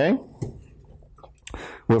 Okay?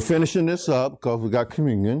 We're finishing this up because we got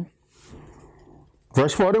communion.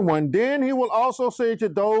 Verse 41, then he will also say to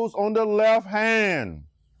those on the left hand,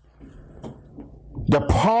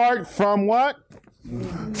 depart from what?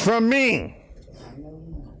 From me.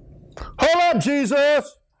 Hold up,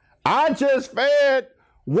 Jesus. I just fed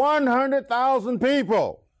 100,000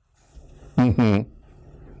 people.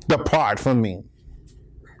 Depart from me.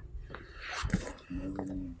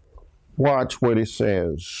 Watch what he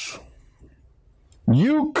says.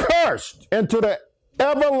 You cursed into the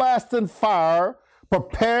everlasting fire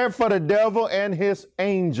prepared for the devil and his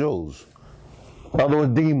angels. In other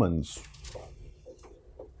words, demons.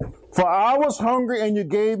 For I was hungry and you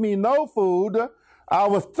gave me no food. I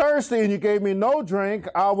was thirsty and you gave me no drink.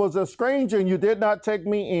 I was a stranger and you did not take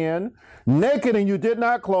me in. Naked and you did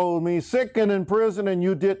not clothe me. Sick and in prison and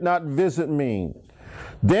you did not visit me.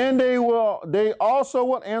 Then they also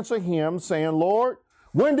will answer him, saying, Lord,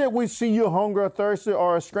 when did we see you hungry or thirsty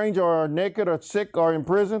or a stranger or naked or sick or in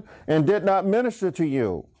prison and did not minister to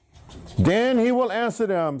you? Then he will answer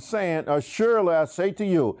them, saying, surely I say to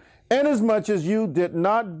you, inasmuch as you did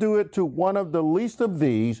not do it to one of the least of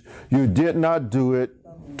these, you did not do it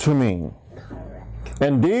to me.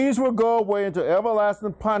 And these will go away into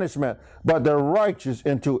everlasting punishment, but the righteous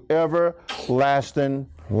into everlasting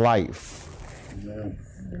life. Amen.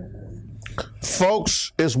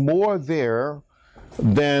 Folks, it's more there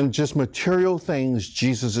than just material things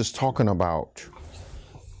Jesus is talking about.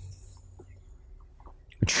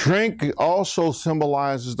 Drink also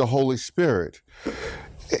symbolizes the Holy Spirit.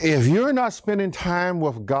 If you're not spending time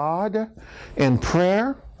with God in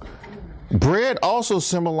prayer, bread also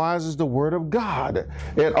symbolizes the Word of God.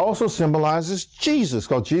 It also symbolizes Jesus,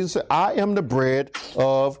 because Jesus said, I am the bread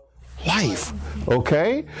of life.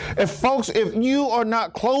 Okay? And folks, if you are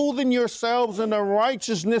not clothing yourselves in the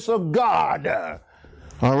righteousness of God,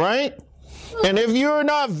 all right, And if you're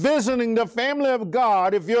not visiting the family of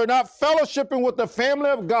God, if you're not fellowshipping with the family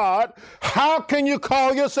of God, how can you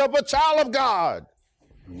call yourself a child of God?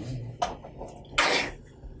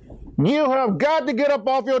 You have got to get up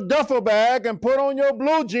off your duffel bag and put on your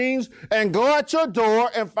blue jeans and go out your door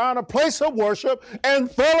and find a place of worship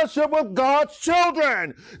and fellowship with God's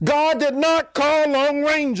children. God did not call Lone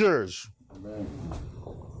Rangers. Amen.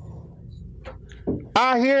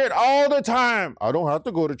 I hear it all the time. I don't have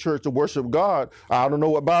to go to church to worship God. I don't know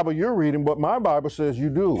what Bible you're reading, but my Bible says you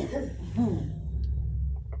do.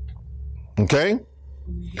 Okay?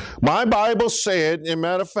 My Bible said, as a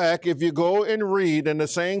matter of fact, if you go and read in the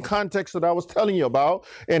same context that I was telling you about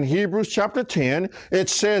in Hebrews chapter 10, it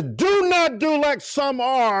says, do not do like some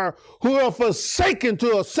are who are forsaken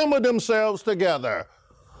to assemble themselves together.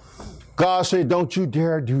 God said, don't you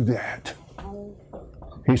dare do that.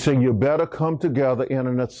 He said, you better come together in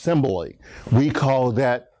an assembly. We call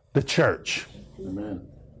that the church. Amen.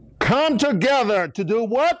 Come together to do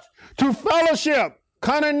what? To fellowship.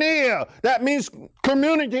 Koinonia. That means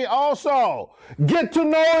community also. Get to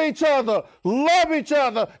know each other, love each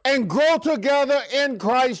other, and grow together in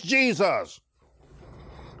Christ Jesus.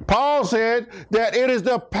 Paul said that it is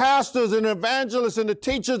the pastors and evangelists and the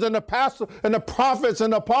teachers and the pastors and the prophets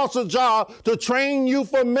and the apostles' job to train you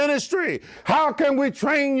for ministry. How can we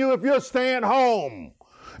train you if you're staying home?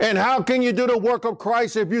 And how can you do the work of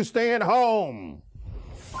Christ if you're staying home?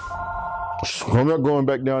 I'm not going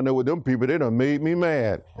back down there with them people. They done made me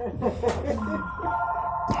mad.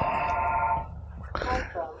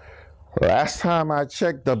 Last time I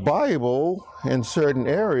checked the Bible in certain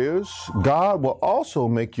areas, God will also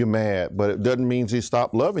make you mad, but it doesn't mean He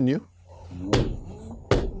stopped loving you.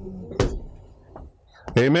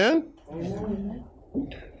 Amen? Amen.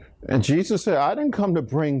 And Jesus said, I didn't come to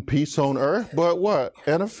bring peace on earth, but what?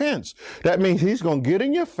 An offense. That means He's going to get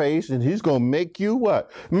in your face and He's going to make you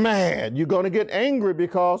what? Mad. You're going to get angry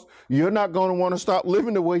because you're not going to want to stop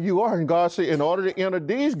living the way you are. And God said, in order to enter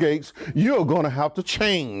these gates, you're going to have to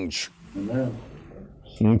change. Amen.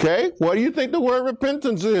 Okay? What do you think the word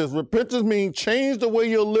repentance is? Repentance means change the way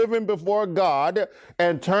you're living before God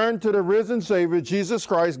and turn to the risen Savior, Jesus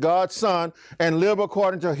Christ, God's Son, and live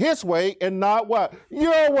according to His way and not what?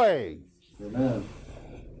 Your way. Amen.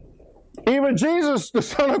 Even Jesus, the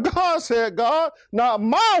Son of God, said, God, not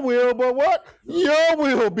my will, but what? Your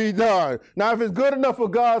will be done. Now, if it's good enough for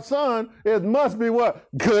God's Son, it must be what?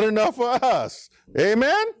 Good enough for us.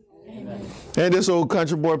 Amen? Amen. And this old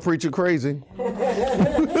country boy preacher crazy. I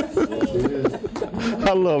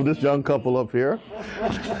love this young couple up here.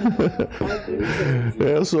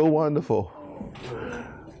 They're so wonderful.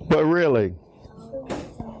 But really,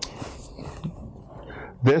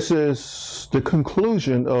 this is the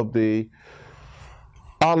conclusion of the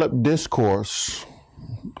Olivet Discourse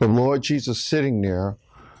of Lord Jesus sitting there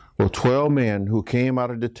with 12 men who came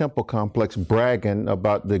out of the temple complex bragging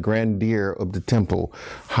about the grandeur of the temple,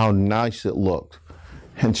 how nice it looked.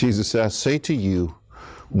 And Jesus said, I say to you,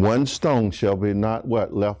 one stone shall be not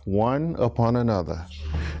what? Left one upon another.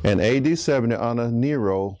 In AD 70, under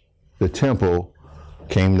Nero, the temple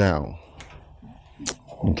came down.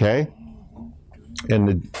 Okay? And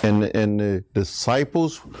the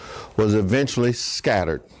disciples was eventually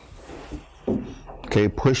scattered. Okay,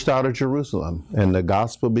 pushed out of Jerusalem, and the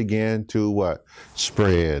gospel began to what?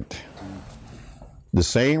 Spread. The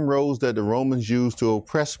same roads that the Romans used to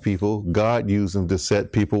oppress people, God used them to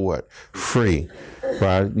set people what? Free.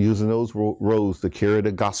 By using those roads to carry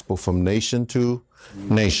the gospel from nation to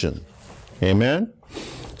nation. Amen?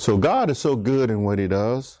 So God is so good in what He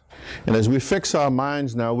does. And as we fix our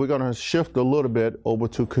minds now, we're going to shift a little bit over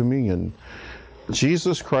to communion.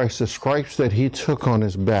 Jesus Christ, the stripes that He took on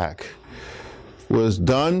His back, was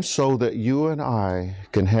done so that you and I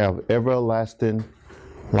can have everlasting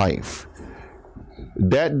life.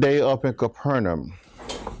 That day up in Capernaum,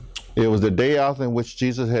 it was the day after in which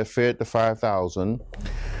Jesus had fed the 5,000,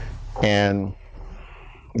 and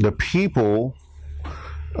the people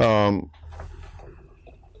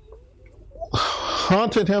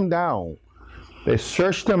hunted Him down. They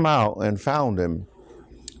searched Him out and found Him.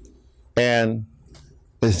 And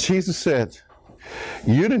as Jesus said,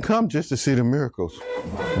 you didn't come just to see the miracles,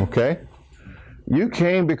 okay? You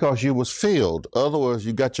came because you was filled. Otherwise,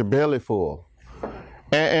 you got your belly full.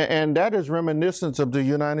 And that is reminiscent of the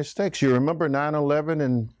United States. You remember 9/11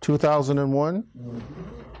 in 2001?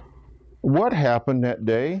 What happened that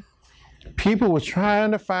day? People were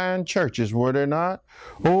trying to find churches, were they not?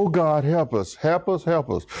 Oh, God, help us, help us, help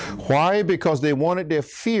us. Why? Because they wanted their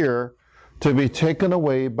fear to be taken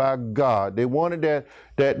away by God. They wanted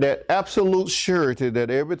that absolute surety that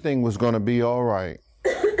everything was going to be all right.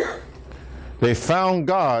 They found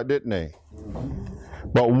God, didn't they?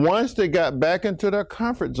 But once they got back into their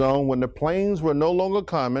comfort zone, when the planes were no longer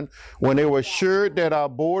coming, when they were assured that our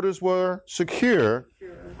borders were secure,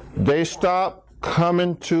 they stopped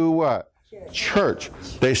coming to what? Church.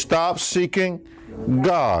 They stopped seeking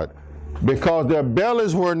God because their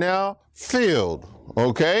bellies were now filled,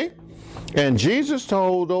 okay? And Jesus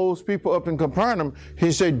told those people up in Capernaum,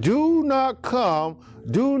 he said, do not come,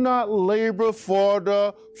 do not labor for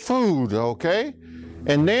the food, okay?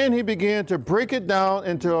 And then he began to break it down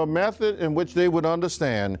into a method in which they would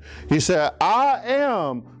understand. He said, I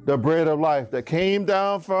am the bread of life that came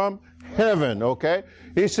down from heaven, okay?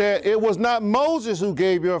 He said, it was not Moses who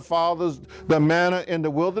gave your fathers the manna in the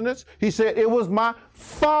wilderness. He said, it was my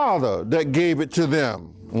Father that gave it to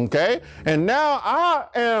them, okay? And now I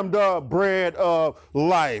am the bread of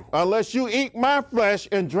life. Unless you eat my flesh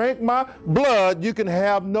and drink my blood, you can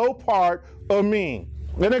have no part of me.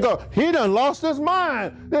 And they go, he done lost his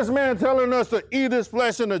mind. This man telling us to eat his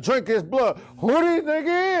flesh and to drink his blood. Who do you think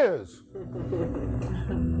he is?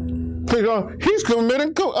 He's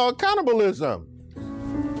committing cannibalism.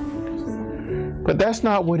 But that's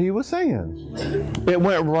not what he was saying. It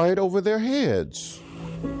went right over their heads.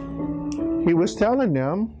 He was telling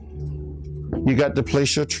them, you got to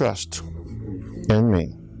place your trust in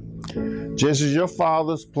me. Just as your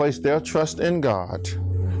fathers placed their trust in God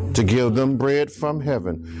to give them bread from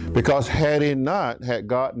heaven. Because had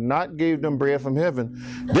God not gave them bread from heaven,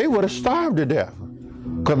 they would have starved to death.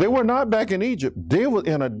 Because they were not back in Egypt. They were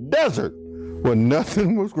in a desert where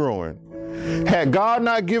nothing was growing. Had God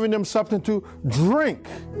not given them something to drink,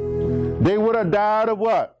 they would have died of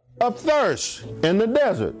what? Of thirst in the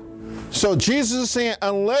desert. So Jesus is saying,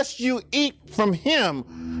 unless you eat from him,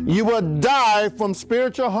 you will die from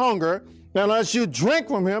spiritual hunger. Unless you drink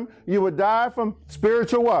from him, you will die from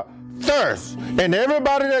spiritual what? Thirst. And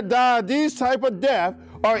everybody that died these type of death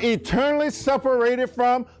are eternally separated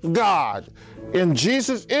from God. And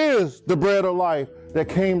Jesus is the bread of life that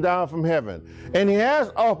came down from heaven. And he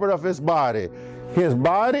has offered up his body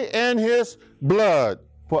and his blood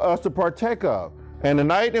for us to partake of. And the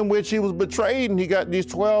night in which he was betrayed, and he got these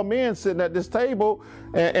 12 men sitting at this table,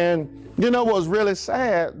 and you know what was really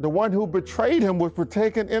sad? The one who betrayed him was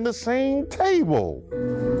partaking in the same table.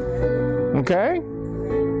 Okay?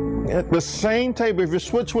 At the same table. If you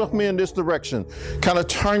switch with me in this direction, kind of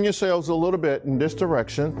turn yourselves a little bit in this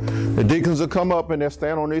direction. The deacons will come up and they'll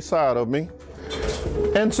stand on each side of me.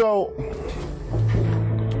 And so,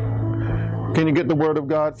 can you get the word of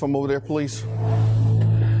God from over there, please?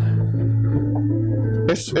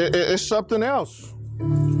 It's something else.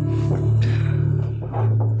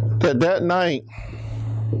 That night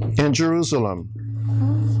in Jerusalem,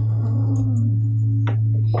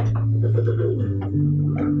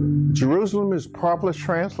 Jerusalem is properly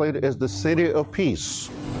translated as the city of peace.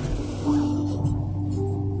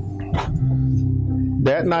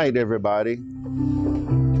 That night, everybody,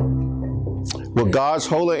 with God's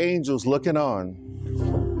holy angels looking on,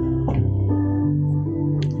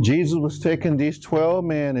 Jesus was taking these 12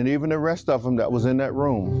 men and even the rest of them that was in that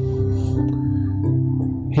room.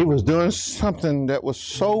 He was doing something that was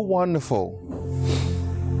so wonderful.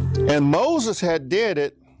 And Moses had did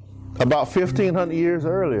it about 1,500 years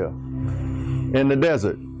earlier in the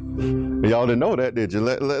desert. Y'all didn't know that, did you?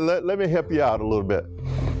 Let me help you out a little bit.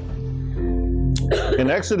 In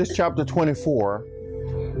Exodus chapter 24,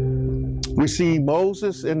 we see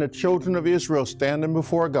Moses and the children of Israel standing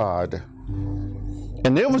before God.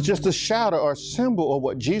 And there was just a shadow or symbol of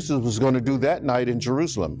what Jesus was going to do that night in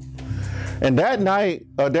Jerusalem. And that night,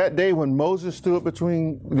 that day when Moses stood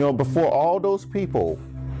before all those people,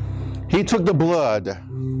 he took the blood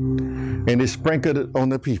and he sprinkled it on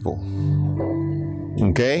the people.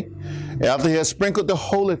 Okay? After he had sprinkled the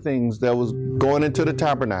holy things that was going into the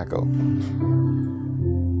tabernacle.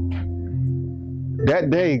 That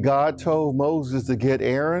day, God told Moses to get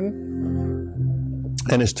Aaron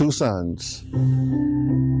and his 2 sons,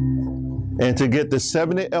 and to get the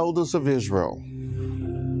 70 elders of Israel,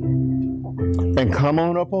 and come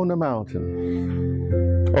on up on the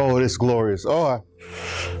mountain. Oh, it's glorious.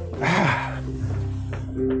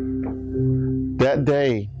 That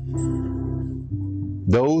day,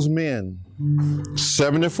 those men,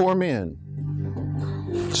 74 men,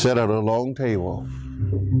 sat at a long table.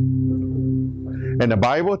 And the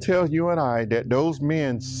Bible tells you and I that those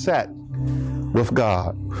men sat with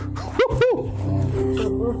God.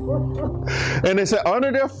 And they said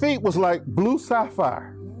under their feet was like blue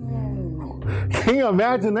sapphire. Can you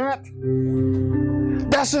imagine that?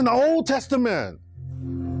 That's in the Old Testament.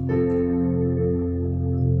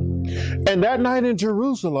 And that night in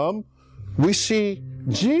Jerusalem, we see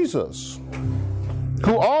Jesus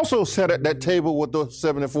who also sat at that table with the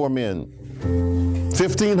 74 men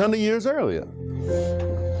 1,500 years earlier,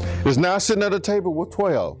 is now sitting at a table with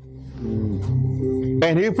 12.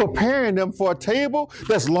 And he's preparing them for a table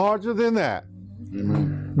that's larger than that.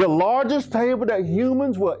 Amen. The largest table that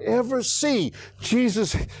humans will ever see.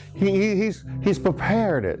 Jesus, he's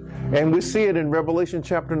prepared it. And we see it in Revelation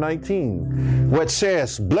chapter 19, where it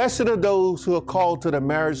says, blessed are those who are called to the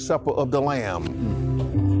marriage supper of the Lamb.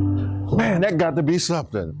 Man, that got to be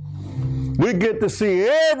something. We get to see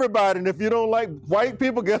everybody, and if you don't like white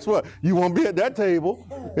people, guess what? You won't be at that table.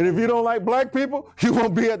 And if you don't like black people, you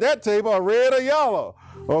won't be at that table, or red or yellow.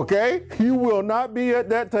 Okay? You will not be at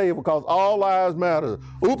that table because all lives matter.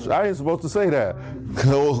 Oops, I ain't supposed to say that.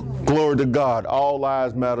 Oh, glory to God. All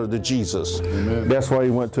lives matter to Jesus. Amen. That's why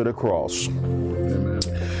he went to the cross. Amen.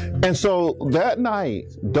 And so that night,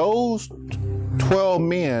 those 12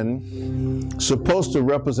 men supposed to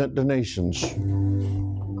represent the nations.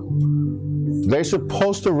 They're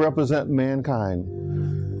supposed to represent mankind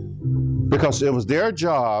because it was their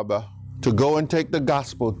job to go and take the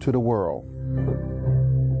gospel to the world.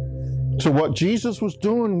 So what Jesus was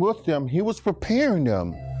doing with them, he was preparing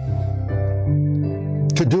them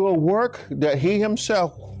to do a work that he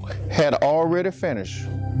himself had already finished.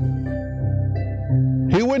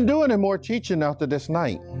 He wouldn't do any more teaching after this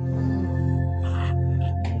night.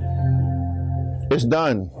 It's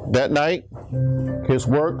done. That night, his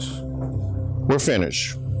works were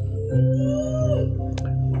finished.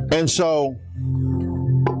 And so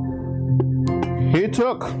he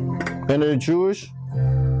took, in the Jewish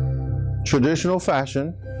traditional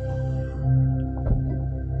fashion,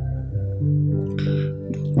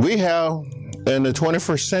 we have in the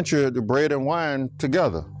 21st century the bread and wine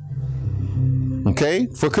together, okay,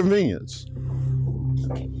 for convenience.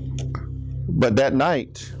 But that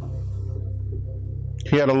night,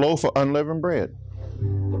 he had a loaf of unleavened bread.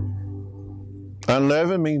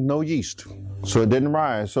 Unleavened means no yeast, so it didn't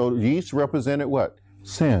rise. So yeast represented what?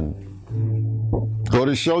 Sin. Go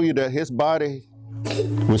to show you that his body,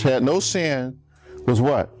 which had no sin, was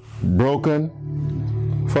what? Broken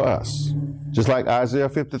for us. Just like Isaiah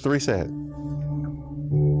 53 said.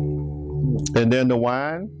 And then the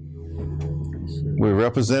wine, we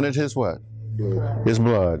represented his what? His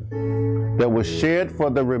blood. That was shed for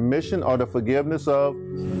the remission or the forgiveness of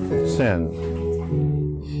sin.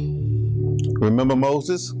 Remember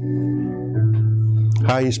Moses?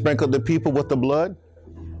 How he sprinkled the people with the blood?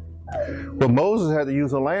 Well, Moses had to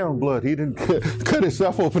use a lamb's blood. He didn't cut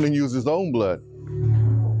himself open and use his own blood.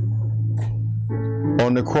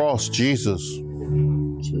 On the cross, Jesus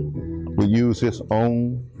would use his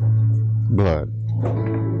own blood.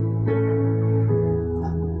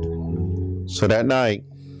 So that night,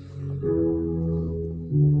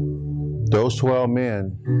 those 12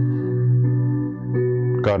 men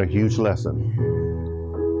got a huge lesson.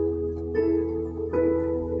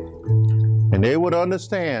 And they would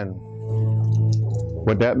understand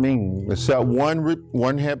what that means, except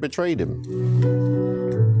one had betrayed him.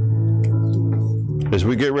 As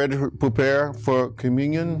we get ready to prepare for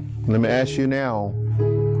communion, let me ask you now,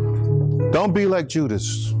 don't be like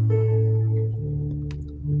Judas.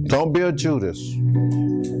 Don't be a Judas.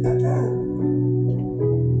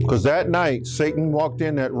 Because that night, Satan walked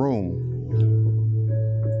in that room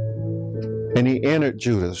and he entered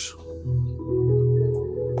Judas.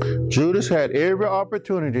 Judas had every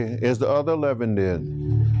opportunity, as the other 11 did,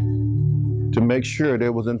 to make sure they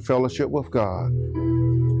was in fellowship with God,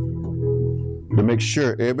 to make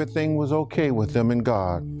sure everything was okay with them and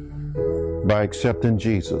God by accepting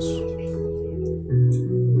Jesus.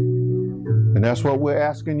 And that's what we're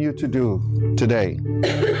asking you to do today.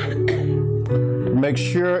 Make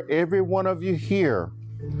sure every one of you here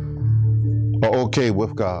are okay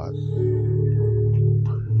with God.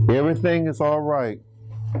 Everything is all right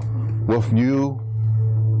with you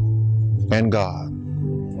and God.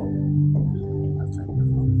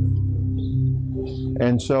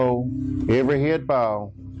 And so, every head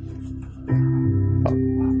bow,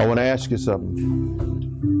 I want to ask you something.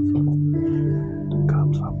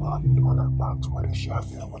 Comes up on that box where the shot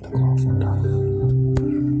fell with the cloth on top.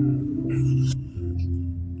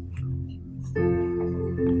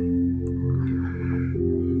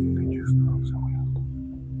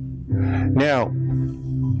 Now,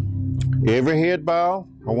 every head bow,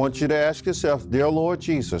 I want you to ask yourself, dear Lord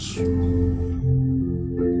Jesus,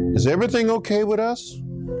 is everything okay with us?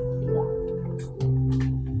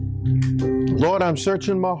 Lord, I'm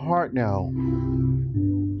searching my heart now.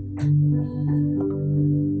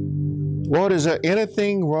 Lord, is there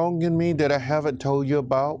anything wrong in me that I haven't told you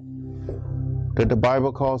about, that the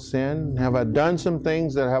Bible calls sin? Have I done some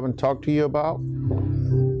things that I haven't talked to you about?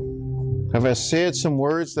 Have I said some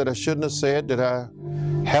words that I shouldn't have said, that I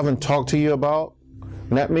haven't talked to you about?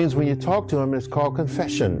 And that means when you talk to him, it's called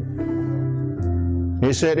confession.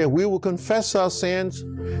 He said, if we will confess our sins,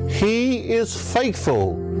 he is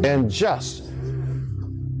faithful and just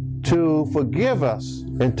to forgive us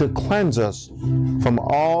and to cleanse us from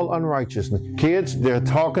all unrighteousness. Kids, they're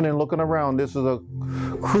talking and looking around. This is a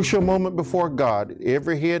crucial moment before God.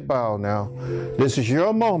 Every head bow now. This is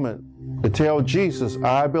your moment to tell Jesus,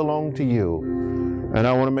 I belong to you. And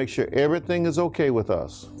I want to make sure everything is okay with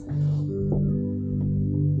us.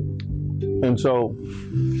 And so,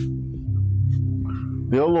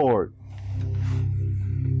 dear Lord,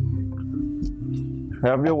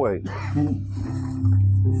 have your way.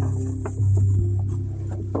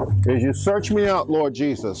 As you search me out, Lord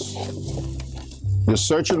Jesus, you're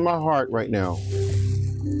searching my heart right now.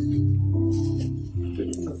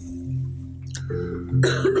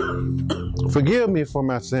 Forgive me for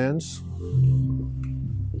my sins.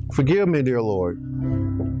 Forgive me, dear Lord.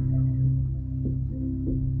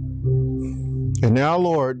 And now,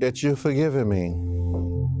 Lord, that you've forgiven me,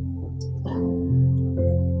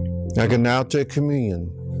 I can now take communion.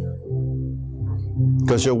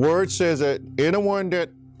 Because your word says that anyone that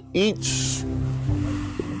eats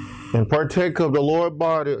and partake of the Lord's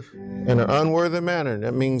body in an unworthy manner,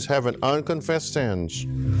 that means having unconfessed sins,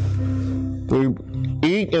 we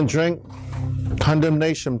eat and drink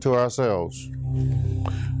condemnation to ourselves.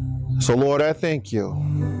 So, Lord, I thank you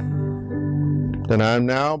that I am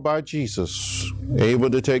now, by Jesus, able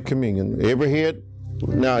to take communion. Every head,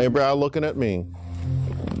 now every eye looking at me.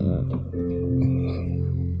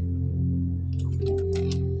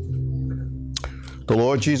 The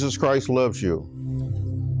Lord Jesus Christ loves you.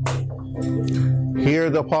 Here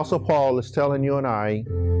the Apostle Paul is telling you and I,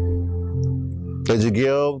 as you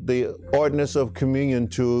give the ordinance of communion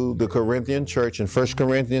to the Corinthian church in 1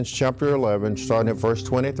 Corinthians chapter 11, starting at verse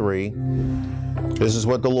 23, this is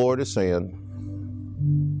what the Lord is saying.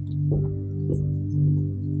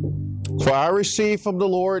 For I received from the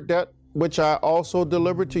Lord that which I also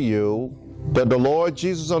delivered to you, that the Lord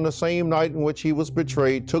Jesus on the same night in which he was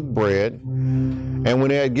betrayed took bread, and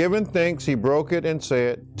when he had given thanks, he broke it and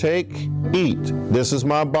said, take, eat. This is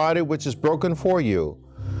my body which is broken for you.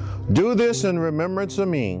 Do this in remembrance of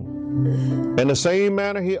me. In the same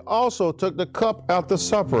manner, he also took the cup after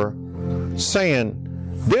supper, saying,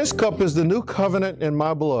 this cup is the new covenant in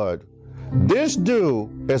my blood. This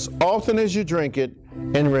do as often as you drink it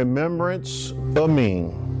in remembrance of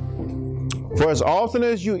me. For as often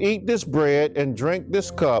as you eat this bread and drink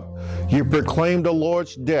this cup, you proclaim the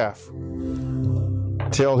Lord's death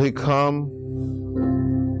till he come.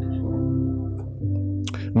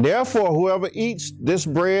 Therefore, whoever eats this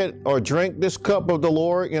bread or drink this cup of the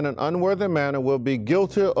Lord in an unworthy manner will be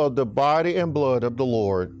guilty of the body and blood of the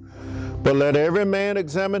Lord. But let every man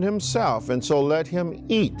examine himself, and so let him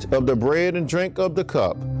eat of the bread and drink of the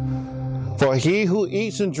cup. For he who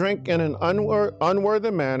eats and drink in an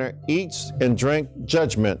unworthy manner eats and drink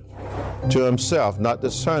judgment to himself, not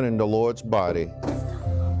discerning the Lord's body.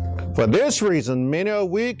 For this reason, many are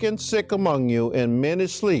weak and sick among you, and many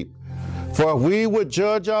sleep. For if we would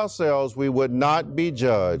judge ourselves, we would not be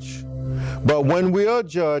judged. But when we are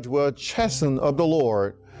judged, we are chastened of the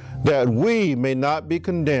Lord, that we may not be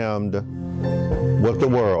condemned with the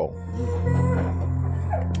world.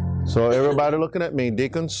 So everybody looking at me,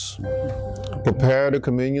 deacons, prepare the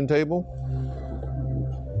communion table.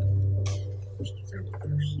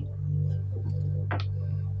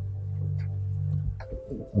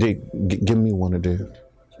 Give me one of the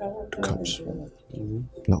cups.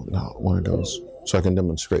 No, one of those, so I can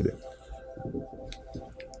demonstrate it.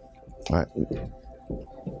 All right.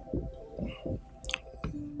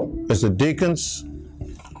 As the deacons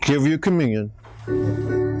give you communion,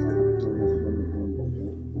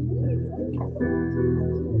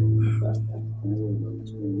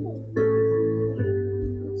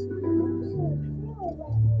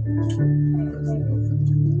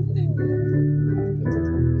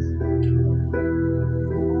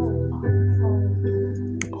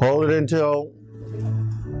 hold it until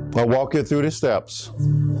I walk you through the steps.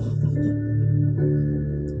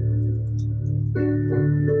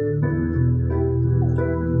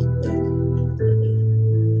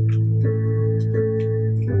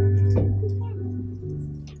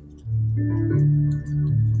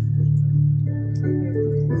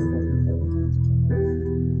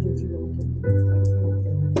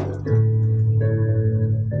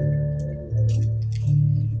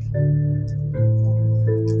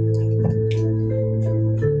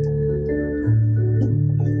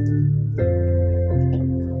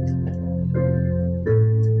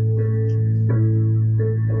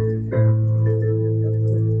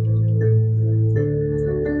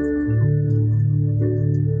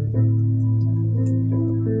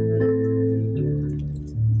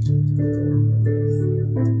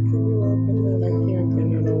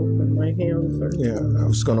 Yeah, I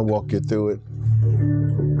was going to walk you through it.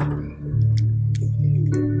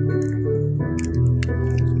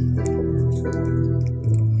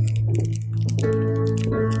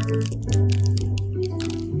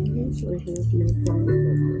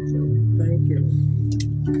 Thank you.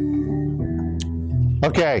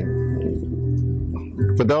 Okay.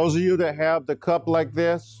 For those of you that have the cup like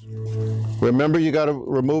this, remember you got to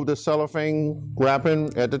remove the cellophane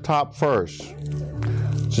wrapping at the top first.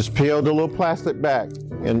 Just peel the little plastic back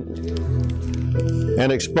and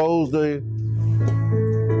expose the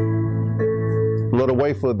little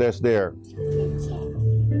wafer that's there.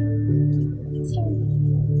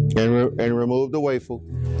 And remove the wafer.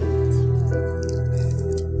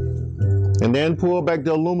 And then pull back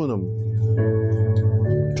the aluminum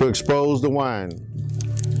to expose the wine.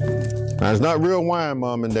 Now, it's not real wine,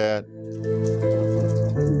 Mom and Dad.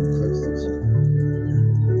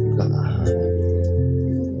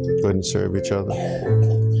 Go ahead and serve each other.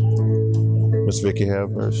 Miss Vicky,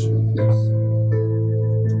 have hers.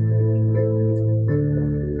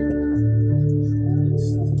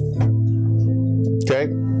 Okay.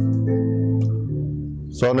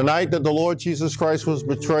 So on the night that the Lord Jesus Christ was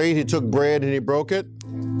betrayed, he took bread and he broke it.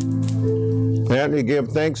 And he gave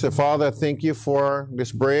thanks. And Father, I thank you for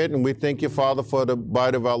this bread. And we thank you, Father, for the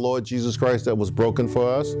body of our Lord Jesus Christ that was broken for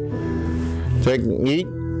us. Take and eat.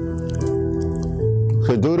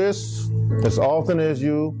 So do this as often as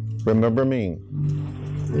you remember me.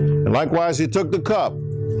 And likewise, he took the cup,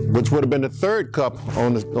 which would have been the third cup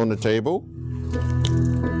on the table.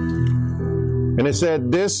 And it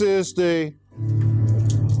said, this is the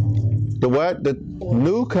what? The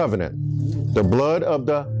new covenant. The blood of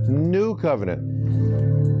the new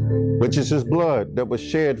covenant, which is his blood that was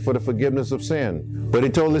shed for the forgiveness of sin. But he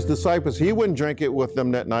told his disciples he wouldn't drink it with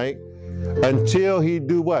them that night until he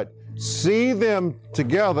do what? See them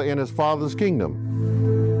together in his Father's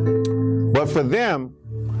kingdom. But for them,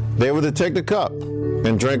 they were to take the cup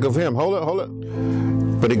and drink of him. Hold it.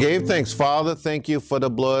 But he gave thanks. Father, thank you for the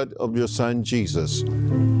blood of your son Jesus.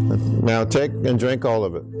 Now take and drink all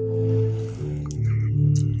of it.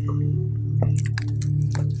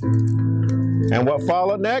 And what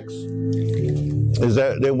followed next is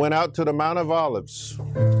that they went out to the Mount of Olives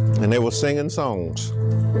and they were singing songs.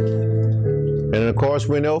 And of course,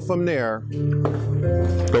 we know from there,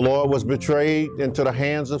 the Lord was betrayed into the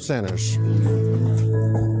hands of sinners,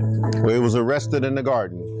 where he was arrested in the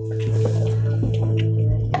garden.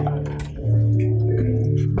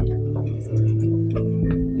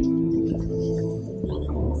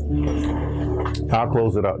 I'll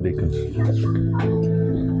close it out, deacons.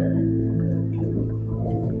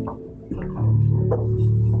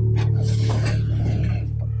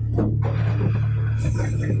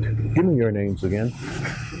 Give me your names again.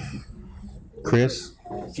 Chris?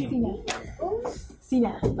 Sina.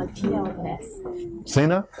 Sina, like Tina with an S.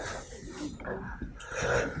 Sina?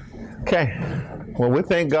 Okay. Well, we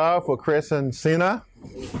thank God for Chris and Sina.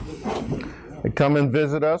 They come and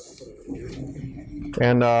visit us.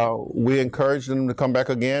 And we encourage them to come back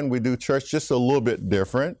again. We do church just a little bit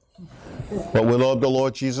different. But we love the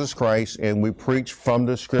Lord Jesus Christ, and we preach from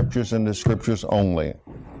the scriptures and the scriptures only.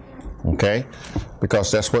 Okay? Because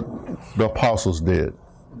that's what the apostles did.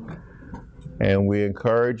 And we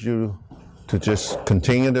encourage you to just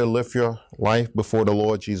continue to live your life before the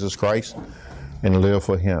Lord Jesus Christ and live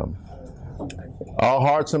for him. All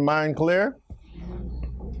hearts and mind clear?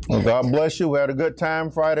 Well, God bless you. We had a good time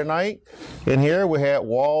Friday night in here. We had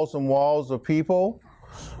walls and walls of people.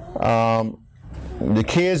 The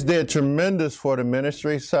kids did tremendous for the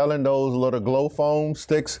ministry, selling those little glow foam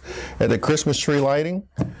sticks at the Christmas tree lighting.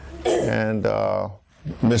 And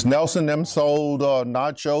Miss Nelson, them sold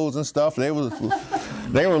nachos and stuff. They were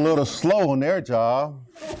a little slow on their job.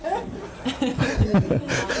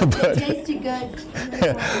 It tasted good.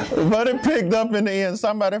 But it picked up in the end.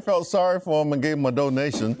 Somebody felt sorry for them and gave them a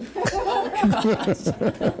donation.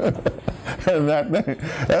 And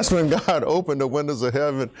that's when God opened the windows of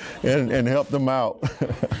heaven and helped them out.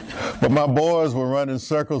 But my boys were running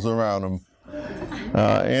circles around them.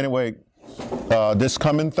 Anyway, this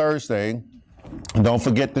coming Thursday, don't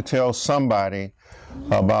forget to tell somebody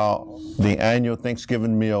about the annual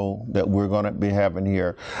Thanksgiving meal that we're going to be having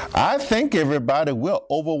here. I think everybody, we're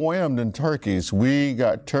overwhelmed in turkeys. We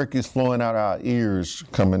got turkeys flowing out our ears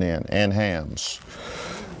coming in, and hams.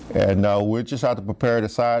 And we just have to prepare the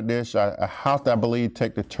side dish. I have to, I believe,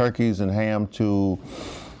 take the turkeys and ham to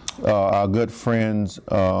our good friends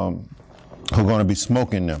who are going to be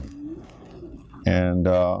smoking them. And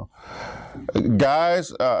Guys,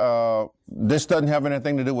 this doesn't have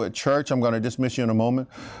anything to do with church. I'm going to dismiss you in a moment.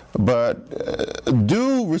 But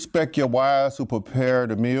do respect your wives who prepare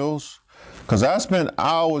the meals. Because I spent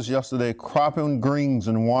hours yesterday cropping greens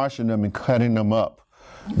and washing them and cutting them up,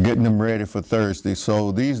 getting them ready for Thursday.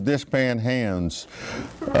 So these dishpan hands,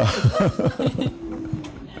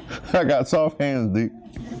 I got soft hands, Deep.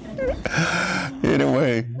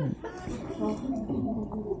 Anyway.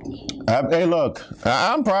 Hey, look,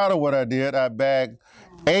 I'm proud of what I did. I bagged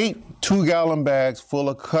 8 2-gallon bags full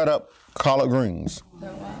of cut up collard greens.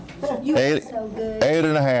 You Eight, so good.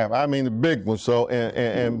 8.5. I mean the big ones. So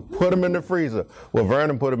and put them in the freezer. Well,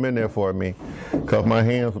 Vernon put them in there for me because my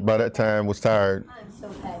hands by that time was tired. I'm so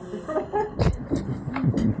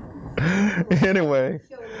happy. Anyway,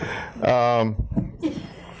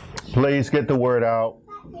 please get the word out.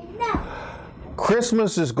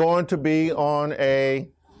 Christmas is going to be on a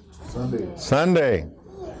Sunday.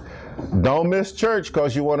 Don't miss church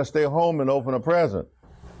because you want to stay home and open a present.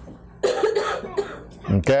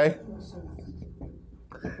 Okay?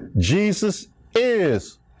 Jesus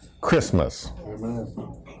is Christmas.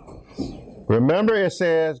 Remember, it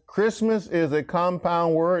says Christmas is a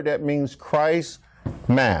compound word that means Christ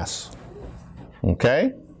Mass.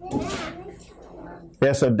 Okay?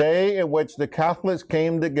 It's a day in which the Catholics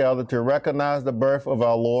came together to recognize the birth of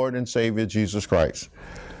our Lord and Savior Jesus Christ.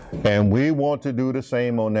 And we want to do the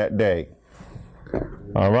same on that day.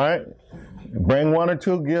 All right? Bring 1 or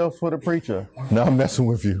 2 gifts for the preacher. No, I'm messing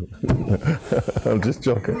with you. I'm just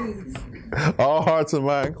joking. All hearts and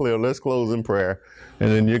minds clear. Let's close in prayer,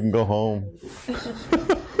 and then you can go home.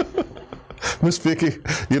 Miss Vicki,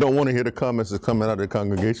 you don't want to hear the comments that's coming out of the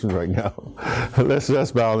congregation right now.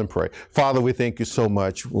 Let's bow and pray. Father, we thank you so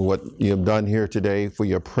much for what you have done here today, for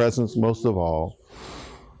your presence most of all.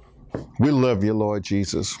 We love you, Lord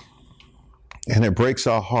Jesus. And it breaks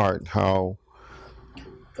our heart how,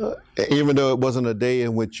 even though it wasn't a day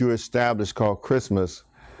in which you established called Christmas,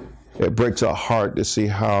 it breaks our heart to see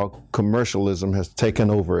how commercialism has taken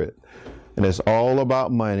over it. And it's all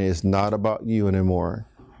about money. It's not about you anymore.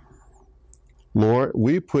 Lord,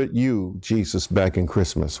 we put you, Jesus, back in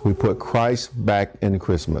Christmas. We put Christ back in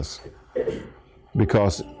Christmas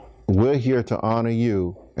because we're here to honor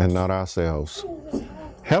you and not ourselves.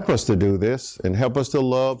 Help us to do this and help us to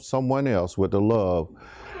love someone else with the love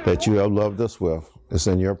that you have loved us with. It's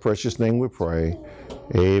in your precious name we pray.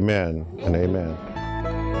 Amen and amen.